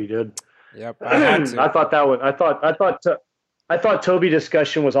up Toby, dude. Yep, I had to. I thought that one. I thought Toby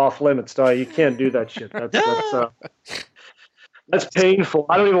discussion was off limits. No, you can't do that shit. That's painful.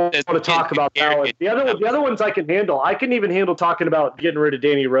 I don't even want to talk about that one. The other ones I can handle. I can even handle talking about getting rid of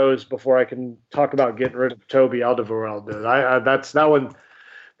Danny Rose before I can talk about getting rid of Toby Alderweireld. Dude, that's that one.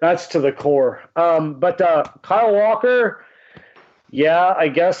 That's to the core. But Kyle Walker, yeah, I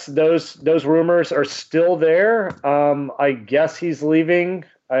guess those rumors are still there. I guess he's leaving.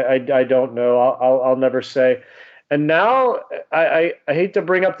 I don't know. I'll never say. And now I hate to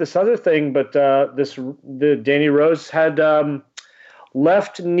bring up this other thing, but the Danny Rose had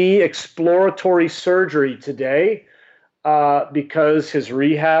left knee exploratory surgery today because his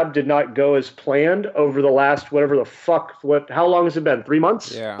rehab did not go as planned over the last how long has it been? 3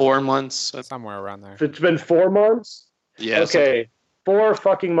 months? Yeah. 4 months. Somewhere around there. It's been 4 months? Yeah. Okay. 4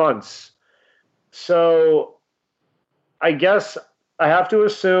 fucking months. So I guess I have to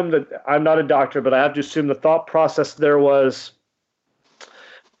assume that I'm not a doctor, but I have to assume the thought process there was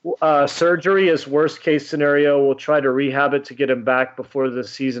surgery is worst case scenario. We'll try to rehab it to get him back before the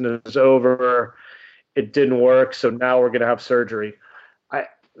season is over. It didn't work, so now we're going to have surgery.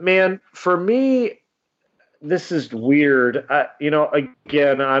 For me, this is weird.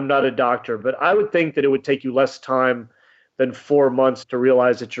 Again, I'm not a doctor, but I would think that it would take you less time than 4 months to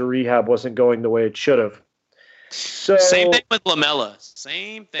realize that your rehab wasn't going the way it should have. So, same thing with Lamella.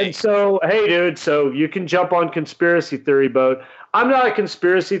 Same thing. And so, hey, dude, so you can jump on conspiracy theory boat. I'm not a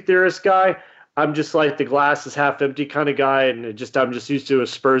conspiracy theorist guy. I'm just like the glass is half empty kind of guy, and I'm just used to a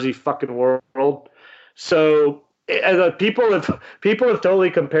Spursy fucking world. So people have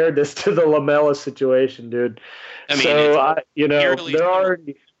totally compared this to the Lamella situation, dude. I mean, there are.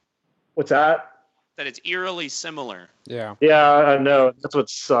 What's that? That it's eerily similar. Yeah. Yeah, I know. That's what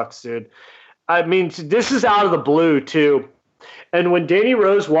sucks, dude. I mean, this is out of the blue too. And when Danny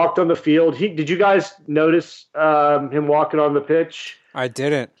Rose walked on the field, did you guys notice him walking on the pitch? I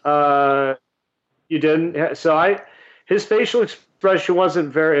didn't. You didn't. So his facial expression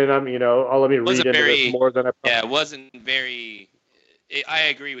wasn't very. And let me read into this more than I. Yeah, it wasn't very. I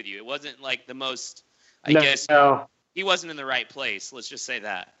agree with you. It wasn't like the most. I guess he wasn't in the right place. Let's just say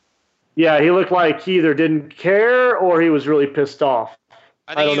that. Yeah, he looked like he either didn't care or he was really pissed off.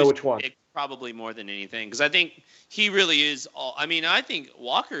 I don't know which one. Probably more than anything, because I think he really is I think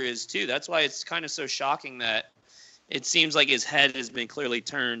Walker is too. That's why it's kind of so shocking that it seems like his head has been clearly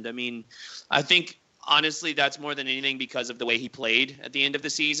turned. I mean, I think honestly that's more than anything because of the way he played at the end of the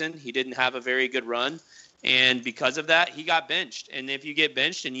season. He didn't have a very good run. And because of that, he got benched. And if you get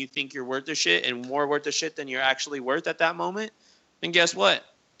benched and you think you're worth the shit and more worth the shit than you're actually worth at that moment, then guess what?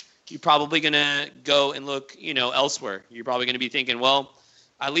 You're probably going to go and look, elsewhere. You're probably going to be thinking, well,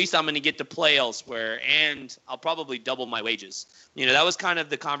 at least I'm going to get to play elsewhere, and I'll probably double my wages. That was kind of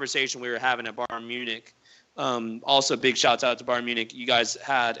the conversation we were having at Bayern Munich. Also, big shouts out to Bayern Munich. You guys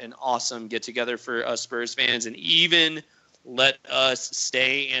had an awesome get-together for us Spurs fans, and even let us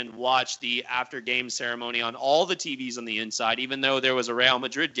stay and watch the after-game ceremony on all the TVs on the inside, even though there was a Real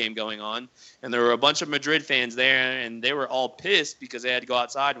Madrid game going on, and there were a bunch of Madrid fans there, and they were all pissed because they had to go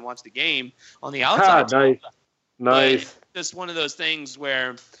outside and watch the game on the outside. Nice. Just one of those things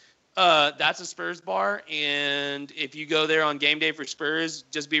where that's a Spurs bar, and if you go there on game day for Spurs,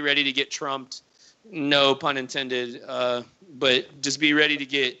 just be ready to get trumped. No pun intended, but just be ready to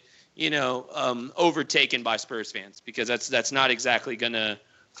get overtaken by Spurs fans, because that's not exactly gonna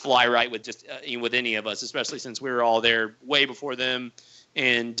fly right with with any of us, especially since we were all there way before them.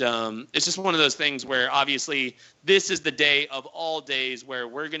 And it's just one of those things where obviously this is the day of all days where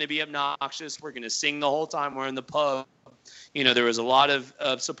we're going to be obnoxious. We're going to sing the whole time we're in the pub. There was a lot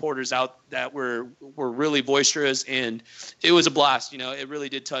of supporters out that were really boisterous, and it was a blast. It really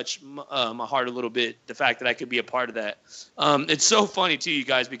did touch my heart a little bit, the fact that I could be a part of that. It's so funny too, you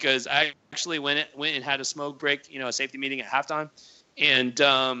guys, because I actually went and had a smoke break, a safety meeting at halftime. And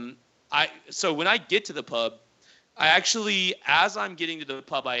so when I get to the pub, I actually, as I'm getting to the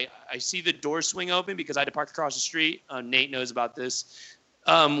pub, I see the door swing open because I had to park across the street. Nate knows about this.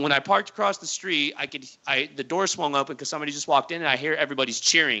 When I parked across the street, the door swung open because somebody just walked in, and I hear everybody's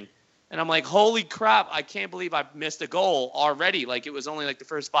cheering. And I'm like, holy crap, I can't believe I missed a goal already. Like, it was only like the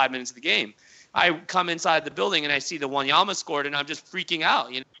first 5 minutes of the game. I come inside the building, and I see the Wanyama scored, and I'm just freaking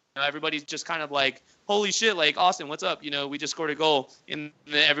out. Everybody's just kind of like, holy shit, like, Austin, what's up? We just scored a goal. And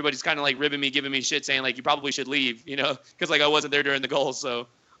then everybody's kind of like ribbing me, giving me shit, saying like, you probably should leave, because like I wasn't there during the goal. So,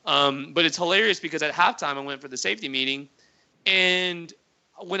 but it's hilarious because at halftime I went for the safety meeting, and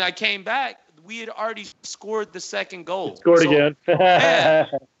when I came back, we had already scored the second goal. Scored again. Yeah.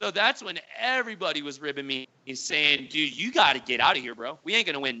 So that's when everybody was ribbing me, saying, dude, you got to get out of here, bro. We ain't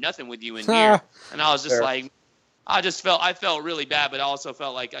going to win nothing with you in here. And I was just like, I felt really bad, but I also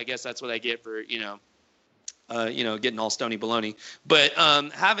felt like, I guess that's what I get for, getting all stony baloney. But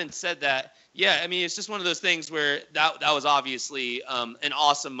having said that, yeah, I mean, it's just one of those things where that was obviously an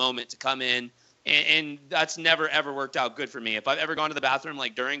awesome moment to come in. And that's never, ever worked out good for me. If I've ever gone to the bathroom,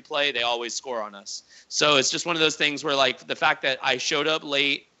 like during play, they always score on us. So it's just one of those things where, like, the fact that I showed up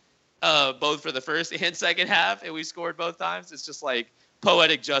late, both for the first and second half, and we scored both times, it's just like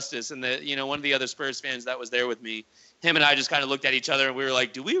poetic justice. And one of the other Spurs fans that was there with me, him and I just kind of looked at each other and we were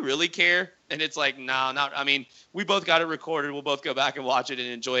like, do we really care? And it's like, no, not, I mean, we both got it recorded. We'll both go back and watch it and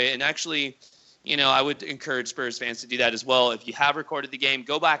enjoy it. And actually, I would encourage Spurs fans to do that as well. If you have recorded the game,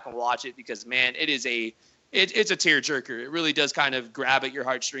 go back and watch it, because man, it's a tearjerker. It really does kind of grab at your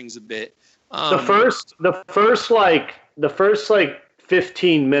heartstrings a bit. The first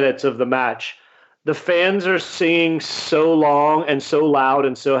 15 minutes of the match, the fans are singing so long and so loud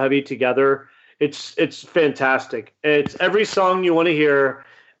and so heavy together. It's fantastic. It's every song you want to hear,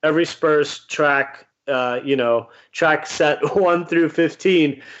 every Spurs track. Track set 1 through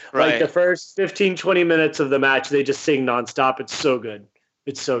 15. Right. Like the first 15, 20 minutes of the match, they just sing nonstop. It's so good.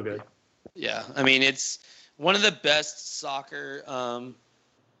 It's so good. Yeah. I mean, it's one of the best soccer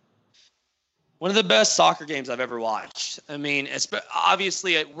games I've ever watched. I mean,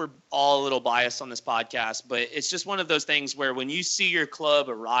 obviously we're all a little biased on this podcast, but it's just one of those things where when you see your club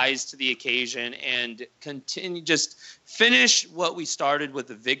arise to the occasion and just finish what we started with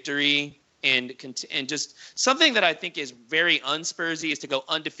the victory, and just something that I think is very unspursy is to go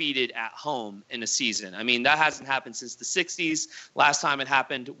undefeated at home in a season. I mean, that hasn't happened since the 60s. Last time it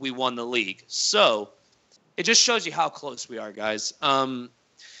happened, we won the league. So it just shows you how close we are, guys. Do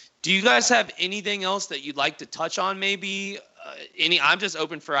you guys have anything else that you'd like to touch on? Maybe I'm just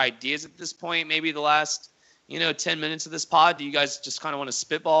open for ideas at this point. Maybe the last 10 minutes of this pod. Do you guys just kind of want to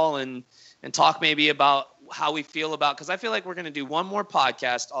spitball and talk maybe about how we feel about, because I feel like we're going to do one more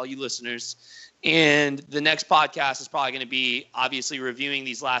podcast, all you listeners, and the next podcast is probably going to be obviously reviewing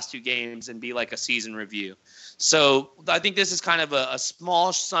these last two games and be like a season review. So I think this is kind of a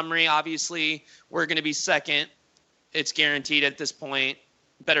small summary. Obviously, we're going to be second. It's guaranteed at this point.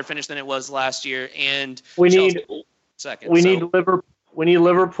 Better finish than it was last year, and we need second. We need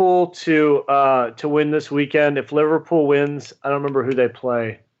Liverpool to win this weekend. If Liverpool wins, I don't remember who they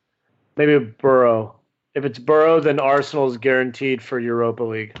play. Maybe Borough. If it's Borough, then Arsenal is guaranteed for Europa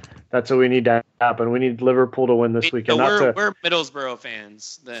League. That's what we need to happen. We need Liverpool to win this weekend. So we're Middlesbrough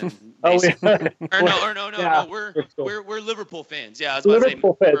fans then. Oh, no. We're Liverpool fans. Yeah, I was about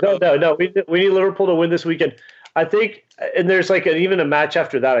Liverpool to say. Fans. No. We need Liverpool to win this weekend. I think, and there's like even a match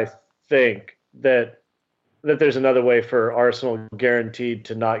after that. I think that there's another way for Arsenal guaranteed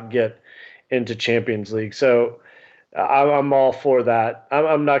to not get into Champions League. So I'm all for that.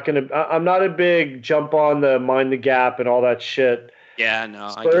 I'm not a big jump on the mind the gap and all that shit. Yeah, no.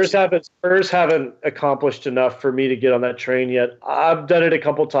 Spurs haven't accomplished enough for me to get on that train yet. I've done it a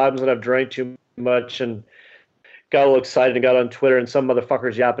couple times and I've drank too much and got a little excited and got on Twitter and some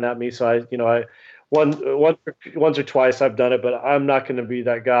motherfuckers yapping at me. So I once or twice I've done it, but I'm not going to be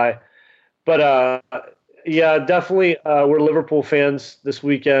that guy. But yeah, definitely we're Liverpool fans this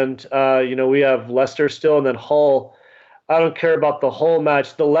weekend. We have Leicester still and then Hull. I don't care about the Hull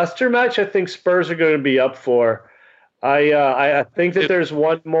match. The Leicester match, I think Spurs are going to be up for. I think that there's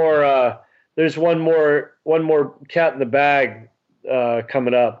one more cat in the bag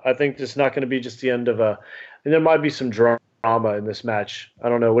coming up. I think it's not going to be just the end of and there might be some drama in this match. I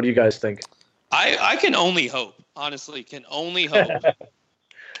don't know. What do you guys think? I can only hope. Honestly, can only hope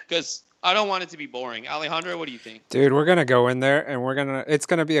because I don't want it to be boring. Alejandro, what do you think? Dude, we're gonna go in there and it's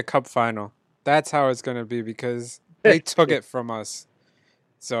gonna be a cup final. That's how it's gonna be because they took it from us.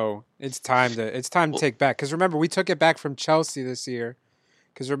 So it's time to take back. Because remember, we took it back from Chelsea this year.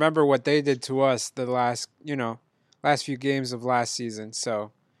 Because remember what they did to us the last few games of last season.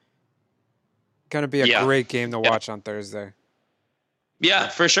 So gonna be a great game to watch on Thursday. Yeah,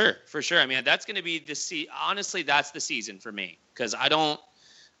 for sure. I mean, that's gonna be honestly, that's the season for me because I don't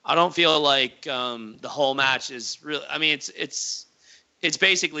feel like the whole match is really. I mean, it's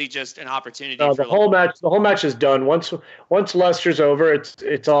basically just an opportunity. The whole match is done. Once Leicester's over, it's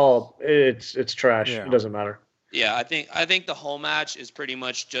trash. Yeah. It doesn't matter. Yeah, I think the whole match is pretty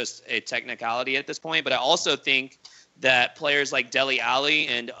much just a technicality at this point. But I also think that players like Dele Alli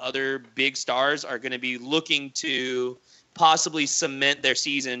and other big stars are going to be looking to possibly cement their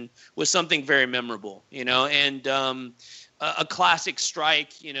season with something very memorable. And a classic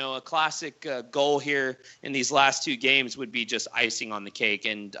strike, a classic goal here in these last two games would be just icing on the cake.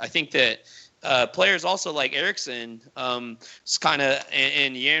 And I think that players also like Eriksen, and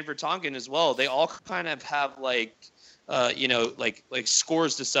Jan Vertonghen as well, they all kind of have like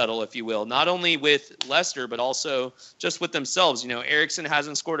scores to settle, if you will, not only with Leicester, but also just with themselves. Eriksen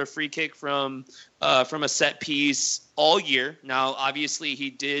hasn't scored a free kick from a set piece all year. Now, obviously, he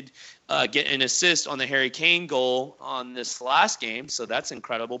did get an assist on the Harry Kane goal on this last game, so that's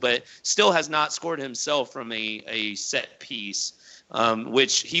incredible, but still has not scored himself from a set piece,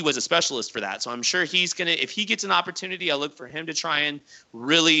 which he was a specialist for that. So I'm sure he's going to, if he gets an opportunity, I look for him to try and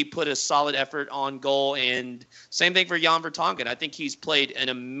really put a solid effort on goal. And same thing for Jan Vertonghen. I think he's played an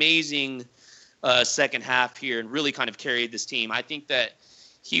amazing second half here and really kind of carried this team. I think that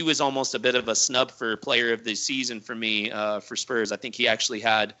he was almost a bit of a snub for player of the season for me for Spurs. I think he actually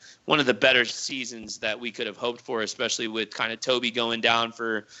had one of the better seasons that we could have hoped for, especially with kind of Toby going down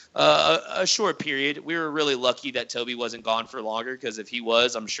for a short period. We were really lucky that Toby wasn't gone for longer because if he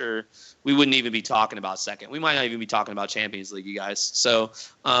was, I'm sure we wouldn't even be talking about second. We might not even be talking about Champions League, you guys. So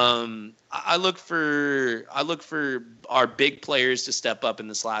I look for our big players to step up in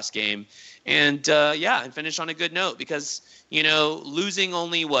this last game and finish on a good note because – losing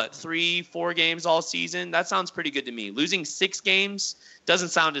only 3-4 games all season, that sounds pretty good to me. Losing 6 games doesn't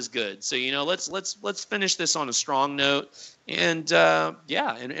sound as good. So, let's finish this on a strong note and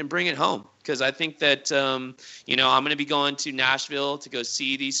bring it home. Because I think that, I'm going to be going to Nashville to go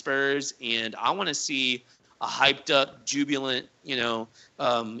see these Spurs, and I want to see a hyped up, jubilant,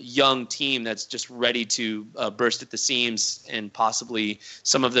 young team that's just ready to burst at the seams, and possibly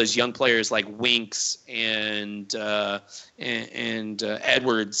some of those young players like Winks and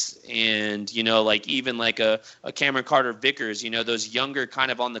Edwards, and even like a Cameron Carter-Vickers, those younger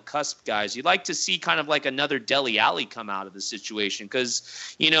kind of on the cusp guys. You'd like to see kind of like another Dele Alli come out of the situation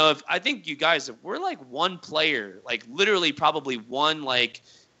because if I think you guys, if we're like one player, like literally probably one like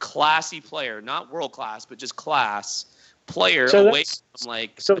classy player, not world class, but just class player away from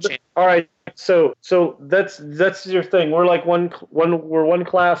all right. So that's your thing. We're like one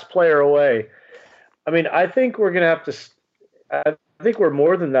class player away. I mean, I think we're gonna have to. I think we're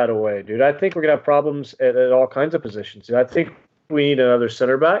more than that away, dude. I think we're gonna have problems at all kinds of positions. I think we need another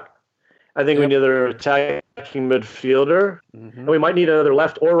center back. I think we need another attacking midfielder, and we might need another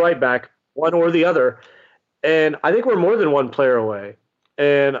left or right back, one or the other. And I think we're more than one player away.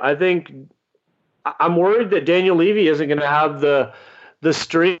 And I think I'm worried that Daniel Levy isn't going to have the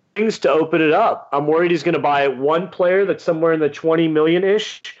strings to open it up. I'm worried he's going to buy one player that's somewhere in the 20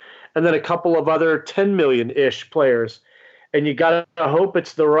 million-ish, and then a couple of other 10 million-ish players. And you got to hope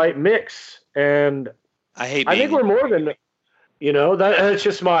it's the right mix. And I think we're more than, that's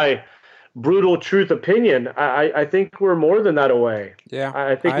just my brutal truth opinion. I think we're more than that away. Yeah.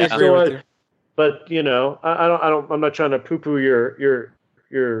 I think we still with you. But, I'm not trying to poo-poo your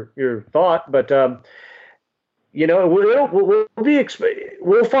thought, but we'll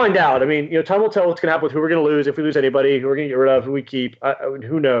find out. I mean, time will tell what's going to happen with who we're going to lose, if we lose anybody, who we're going to get rid of, who we keep.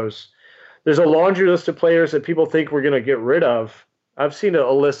 Who knows? There's a laundry list of players that people think we're going to get rid of. I've seen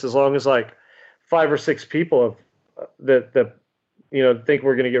a list as long as like 5 or 6 people that think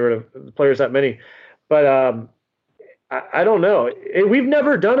we're going to get rid of players that many. But I don't know. We've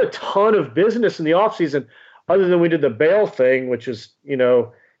never done a ton of business in the offseason other than we did the Bale thing, which is,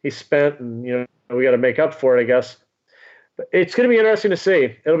 he spent and, we got to make up for it, I guess. But it's going to be interesting to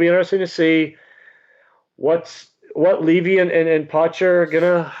see. It'll be interesting to see what Levy and Poch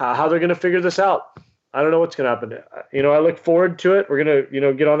are how they're gonna figure this out. I don't know what's gonna happen. I look forward to it. We're gonna,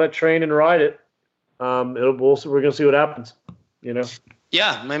 get on that train and ride it. We're gonna see what happens.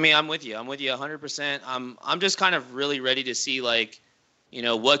 Yeah, I mean, I'm with you 100%. I'm just kind of really ready to see what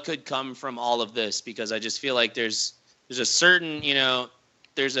could come from all of this, because I just feel like there's a certain,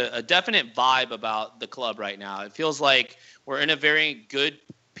 there's a definite vibe about the club right now. It feels like we're in a very good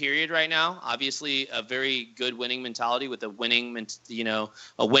period right now. Obviously, a very good winning mentality with a winning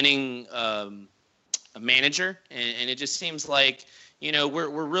manager, and it just seems like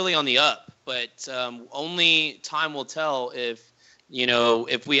we're really on the up. But only time will tell if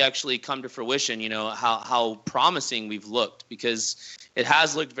we actually come to fruition. How promising we've looked, because it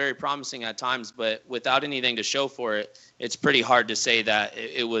has looked very promising at times, but without anything to show for it, it's pretty hard to say that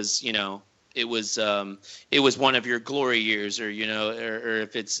it was one of your glory years, or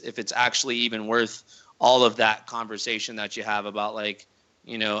if it's actually even worth all of that conversation that you have about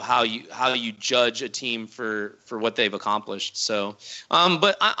how you judge a team for what they've accomplished. So,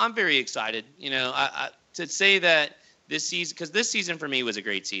 but I'm very excited, to say that this season, because this season for me was a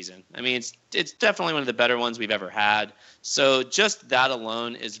great season. I mean, it's definitely one of the better ones we've ever had. So just that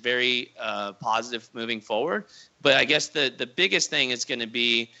alone is very positive moving forward. But I guess the biggest thing is going to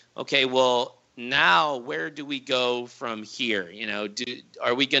be, okay, well, now where do we go from here?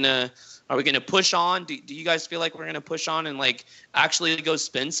 Are we gonna push on? Do you guys feel like we're gonna push on and actually go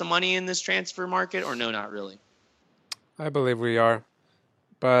spend some money in this transfer market, or no, not really? I believe we are,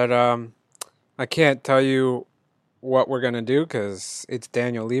 but I can't tell you what we're gonna do because it's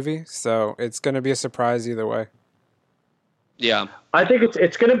Daniel Levy, so it's gonna be a surprise either way. Yeah, I think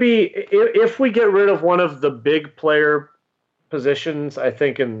it's going to be, if we get rid of one of the big player positions, I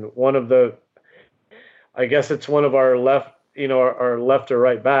think I guess it's one of our left, our left or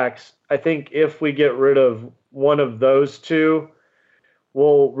right backs. I think if we get rid of one of those two,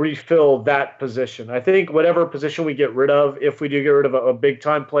 we'll refill that position. I think whatever position we get rid of, if we do get rid of a big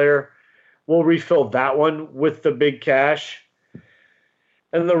time player, we'll refill that one with the big cash,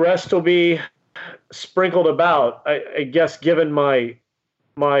 and the rest will be sprinkled about. I guess given my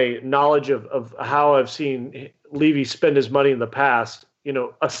knowledge of how I've seen Levy spend his money in the past,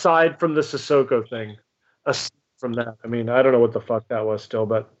 aside from the Sissoko thing, aside from that, I mean, I don't know what the fuck that was still,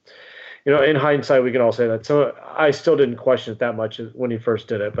 but in hindsight, we can all say that. So I still didn't question it that much when he first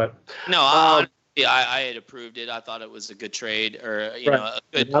did it, but no, I had approved it. I thought it was a good trade, or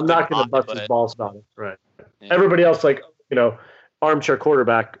I'm not going to bust his balls about it. Right. Yeah. Everybody else, armchair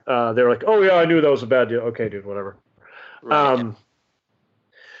quarterback, they were like, oh yeah, I knew that was a bad deal. Okay, dude, whatever. Right.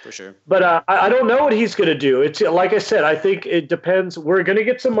 For sure. But I don't know what he's going to do. It's like I said, I think it depends. We're going to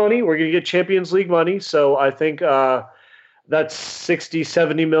get some money. We're going to get Champions League money. So I think that's 60,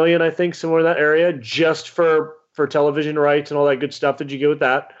 70 million, I think, somewhere in that area, just for television rights and all that good stuff that you get with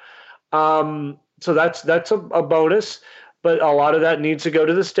that. So that's a bonus, but a lot of that needs to go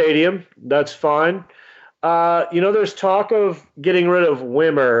to the stadium. That's fine. There's talk of getting rid of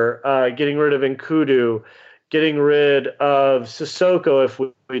Wimmer, getting rid of Nkudu, getting rid of Sissoko if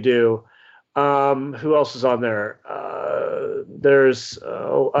we do. Who else is on there? There's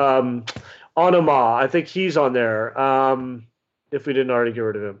Onoma. I think he's on there. If we didn't already get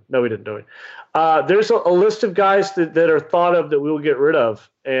rid of him. No, we didn't do it. There's a list of guys that are thought of that we will get rid of.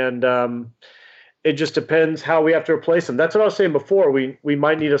 And it just depends how we have to replace them. That's what I was saying before. We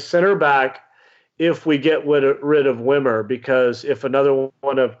might need a center back if we get rid of Wimmer, because if another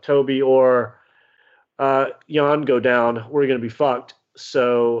one of Toby or Jan go down, we're going to be fucked.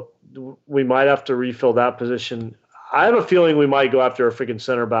 So we might have to refill that position. I have a feeling we might go after a freaking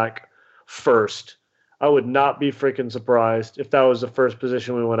center back first. I would not be freaking surprised if that was the first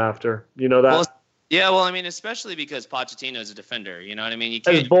position we went after. You know that? Well, Yeah, well, I mean, especially because Pochettino is a defender. You know what I mean? You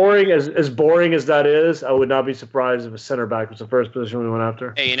As can't. boring as that is, I would not be surprised if a center back was the first position we went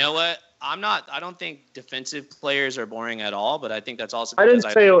after. Hey, you know what? I don't think defensive players are boring at all, but I think that's also I because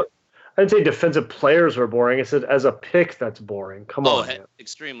didn't say defensive players were boring. I said as a pick that's boring. Come on. Man.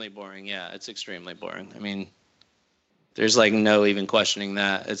 Extremely boring. Yeah, it's extremely boring. I mean, there's like no even questioning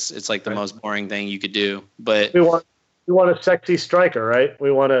that. It's like the most boring thing you could do. But we want a sexy striker, right?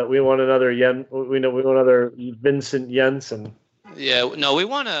 We want another we want another Vincent Jensen. Yeah, no, we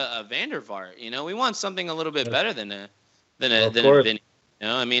want a Van der Vaart. You know, we want something a little bit better than a Vinny. You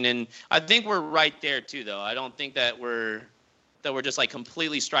know, I mean, and I think we're right there too, though. I don't think that we're just like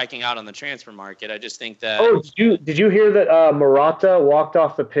completely striking out on the transfer market. I just think that. Oh, did you hear that Morata walked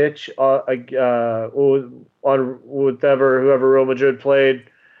off the pitch on whoever Real Madrid played?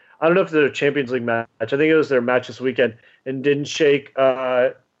 I don't know if it was a Champions League match. I think it was their match this weekend, and didn't shake Baldy's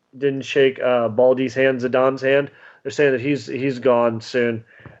hand, Zidane's hand. They're saying that he's gone soon.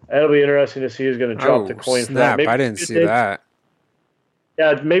 It'll be interesting to see who's going to drop the coin for that. Maybe I didn't see that.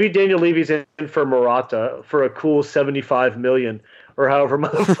 Yeah, maybe Daniel Levy's in for Morata for a cool $75 million or however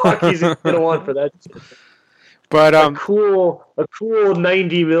motherfucker he's going to want for that. But a cool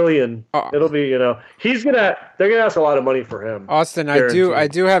 $90 million. It'll be, they're gonna ask a lot of money for him. Austin, guaranteed. I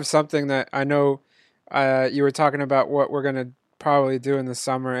do have something that I know you were talking about what we're gonna probably do in the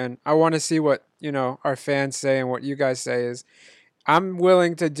summer, and I want to see what our fans say and what you guys say. Is I'm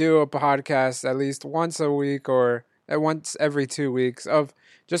willing to do a podcast at least once a week or once every 2 weeks of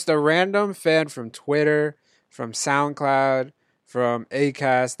just a random fan from Twitter, from SoundCloud, from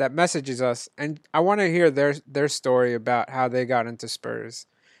Acast that messages us, and I want to hear their story about how they got into Spurs.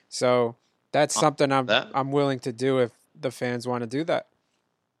 So that's something I'm willing to do if the fans want to do that.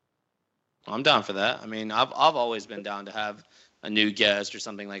 I'm down for that. I mean, I've always been down to have a new guest or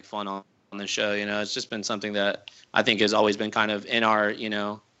something like fun on the show. It's just been something that I think has always been kind of in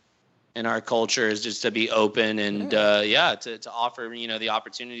our culture, is just to be open and to offer the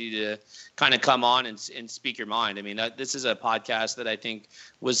opportunity to kind of come on and speak your mind. I mean, this is a podcast that I think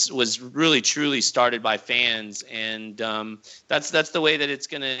was really truly started by fans, and that's the way that it's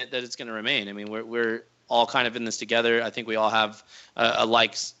gonna remain. I mean, we're all kind of in this together. I think we all have a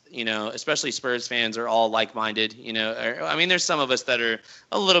likes. Especially Spurs fans are all like-minded. I mean, there's some of us that are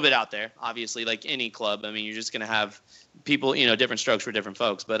a little bit out there, obviously, like any club. I mean, you're just going to have people, different strokes for different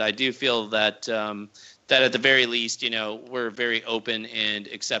folks. But I do feel that that at the very least, we're very open and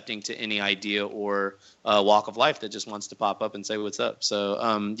accepting to any idea or walk of life that just wants to pop up and say what's up. So,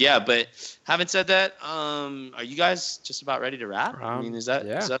 but having said that, are you guys just about ready to wrap? I mean, is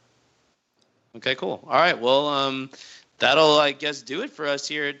that okay, cool. All right. Well, that'll, I guess, do it for us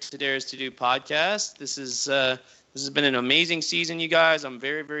here at To Dares to Do podcast. This has been an amazing season, you guys. I'm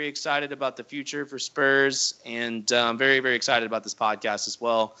very, very excited about the future for Spurs, and I'm very, very excited about this podcast as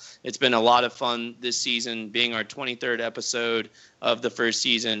well. It's been a lot of fun this season, being our 23rd episode of the first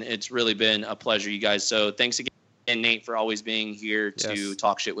season. It's really been a pleasure, you guys. So thanks again, Nate, for always being here to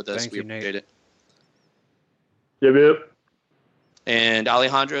talk shit with us. We appreciate it. Yep. And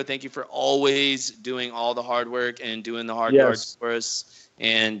Alejandro, thank you for always doing all the hard work and doing the hard yards for us.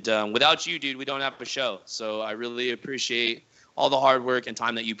 And without you, dude, we don't have a show. So I really appreciate all the hard work and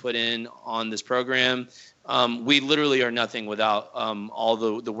time that you put in on this program. We literally are nothing without all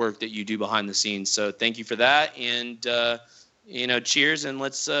the work that you do behind the scenes. So thank you for that. And, cheers. And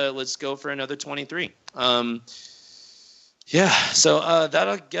let's go for another 23. So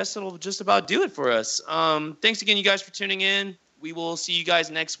I guess it'll just about do it for us. Thanks again, you guys, for tuning in. We will see you guys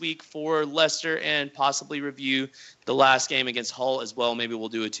next week for Leicester and possibly review the last game against Hull as well. Maybe we'll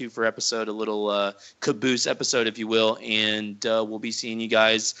do a 2-for episode, a little caboose episode, if you will. And we'll be seeing you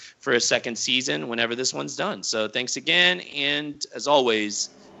guys for a second season whenever this one's done. So thanks again. And as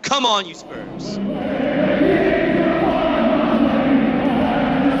always, come on, you Spurs.